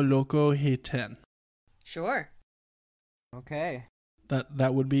Kilu Paloko Hiten. Sure. Okay.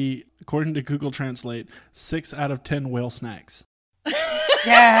 That would be, according to Google Translate, 6 out of 10 whale snacks.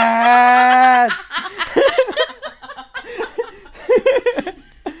 Yes!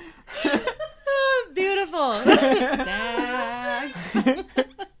 Beautiful. Snacks.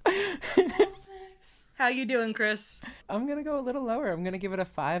 How you doing, Chris? I'm gonna go a little lower. I'm gonna give it a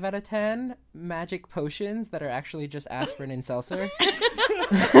 5 out of 10 magic potions that are actually just aspirin and seltzer.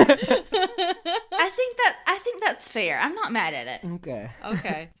 I think that's fair. I'm not mad at it.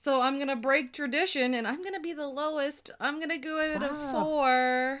 Okay. So I'm gonna break tradition, and I'm gonna be the lowest. I'm gonna go it a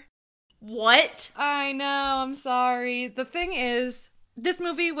 4. What? I know. I'm sorry. The thing is, this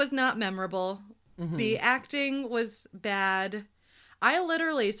movie was not memorable. Mm-hmm. The acting was bad.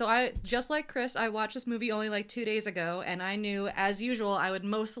 I just like Chris, I watched this movie only like 2 days ago, and I knew, as usual, I would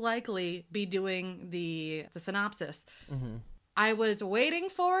most likely be doing the synopsis. Mm-hmm. I was waiting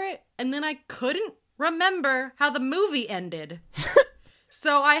for it, and then I couldn't remember how the movie ended.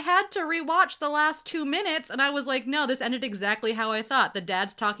 So I had to rewatch the last 2 minutes, and I was like, no, this ended exactly how I thought. The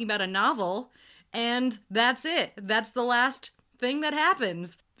dad's talking about a novel, and that's it. That's the last thing that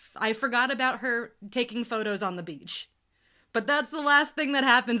happens. I forgot about her taking photos on the beach. But that's the last thing that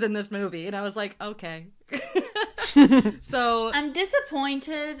happens in this movie. And I was like, okay. So I'm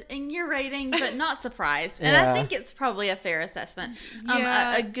disappointed in your rating, but not surprised. And I think it's probably a fair assessment.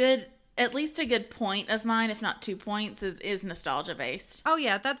 At least a good point of mine, if not 2 points, is nostalgia based. Oh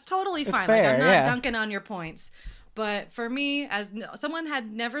yeah, that's totally fine. Fair, like, I'm not dunking on your points. But for me, as someone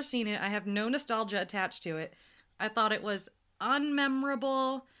had never seen it, I have no nostalgia attached to it. I thought it was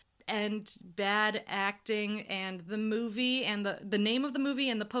unmemorable and bad acting, and the movie and the name of the movie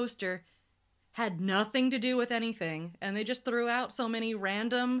and the poster had nothing to do with anything, and they just threw out so many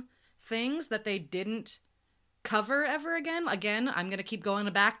random things that they didn't cover ever again. I'm gonna keep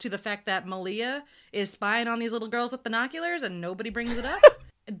going back to the fact that Malia is spying on these little girls with binoculars and nobody brings it up.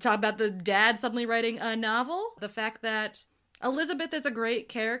 Talk about the dad suddenly writing a novel. The fact that Elizabeth is a great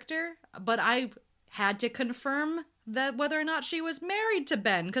character, but I had to confirm that whether or not she was married to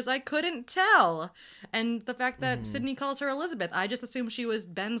Ben, because I couldn't tell. And the fact that Sydney calls her Elizabeth, I just assumed she was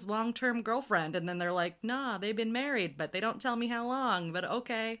Ben's long-term girlfriend, and then they're like, nah, they've been married, but they don't tell me how long, but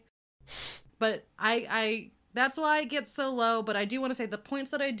okay. But I that's why it gets so low, but I do want to say the points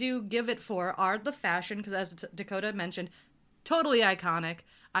that I do give it for are the fashion, because as Dakota mentioned, totally iconic.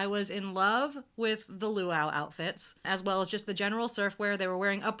 I was in love with the luau outfits, as well as just the general surfwear. They were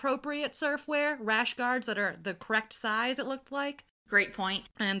wearing appropriate surfwear, rash guards that are the correct size, it looked like. Great point.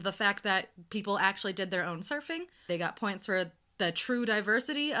 And the fact that people actually did their own surfing. They got points for the true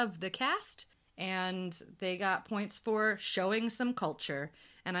diversity of the cast, and they got points for showing some culture.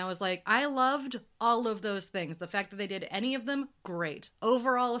 And I was like, I loved all of those things. The fact that they did any of them, great.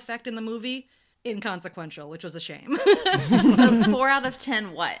 Overall effect in the movie, inconsequential, which was a shame. So 4 out of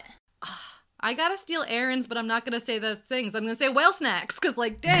 10 what? I gotta steal Aaron's, but I'm not gonna say the things. I'm gonna say whale snacks, because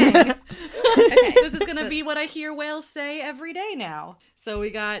like, dang. Okay, this is gonna be what I hear whales say every day now. So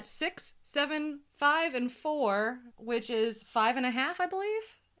we got 6, 7, 5, and 4, which is 5.5, I believe,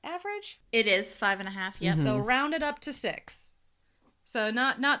 average? It is 5.5, yep. So round it up to 6. So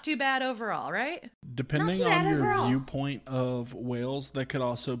not too bad overall, right? Depending on your viewpoint of whales, that could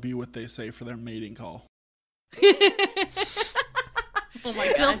also be what they say for their mating call. Oh my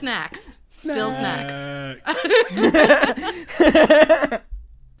God. Still snacks. Still snacks.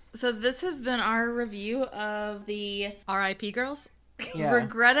 So this has been our review of the R.I.P. Girls? Yeah.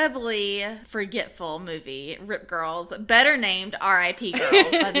 regrettably forgetful movie, Rip Girls, better named R.I.P.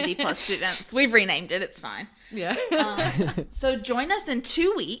 Girls by the D Plus students. We've renamed it. It's fine. Yeah. So join us in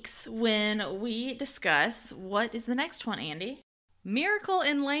 2 weeks when we discuss what is the next one, Andy. Miracle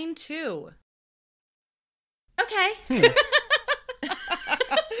in Lane 2. Okay.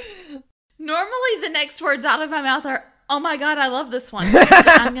 Normally the next words out of my mouth are, oh my God, I love this one.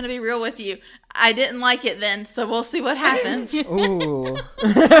 I'm going to be real with you. I didn't like it then, so we'll see what happens. Ooh.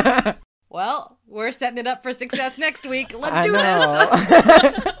 Well, we're setting it up for success next week. Let's I do know.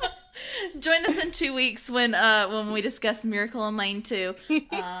 this. Join us in 2 weeks when we discuss Miracle in Lane 2.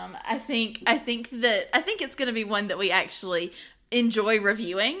 I think it's going to be one that we actually enjoy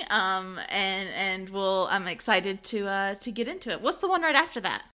reviewing. And I'm excited to get into it. What's the one right after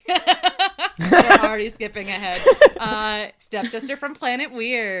that? We're already skipping ahead. Stepsister from Planet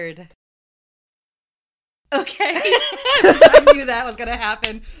Weird. Okay. I knew that was gonna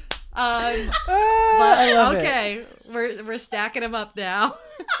happen. I But love okay, we're stacking them up now.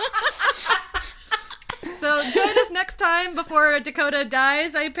 So join us next time before Dakota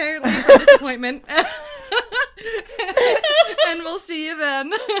dies, apparently, from disappointment. And we'll see you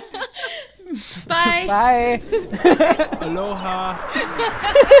then. Bye. Bye. Aloha.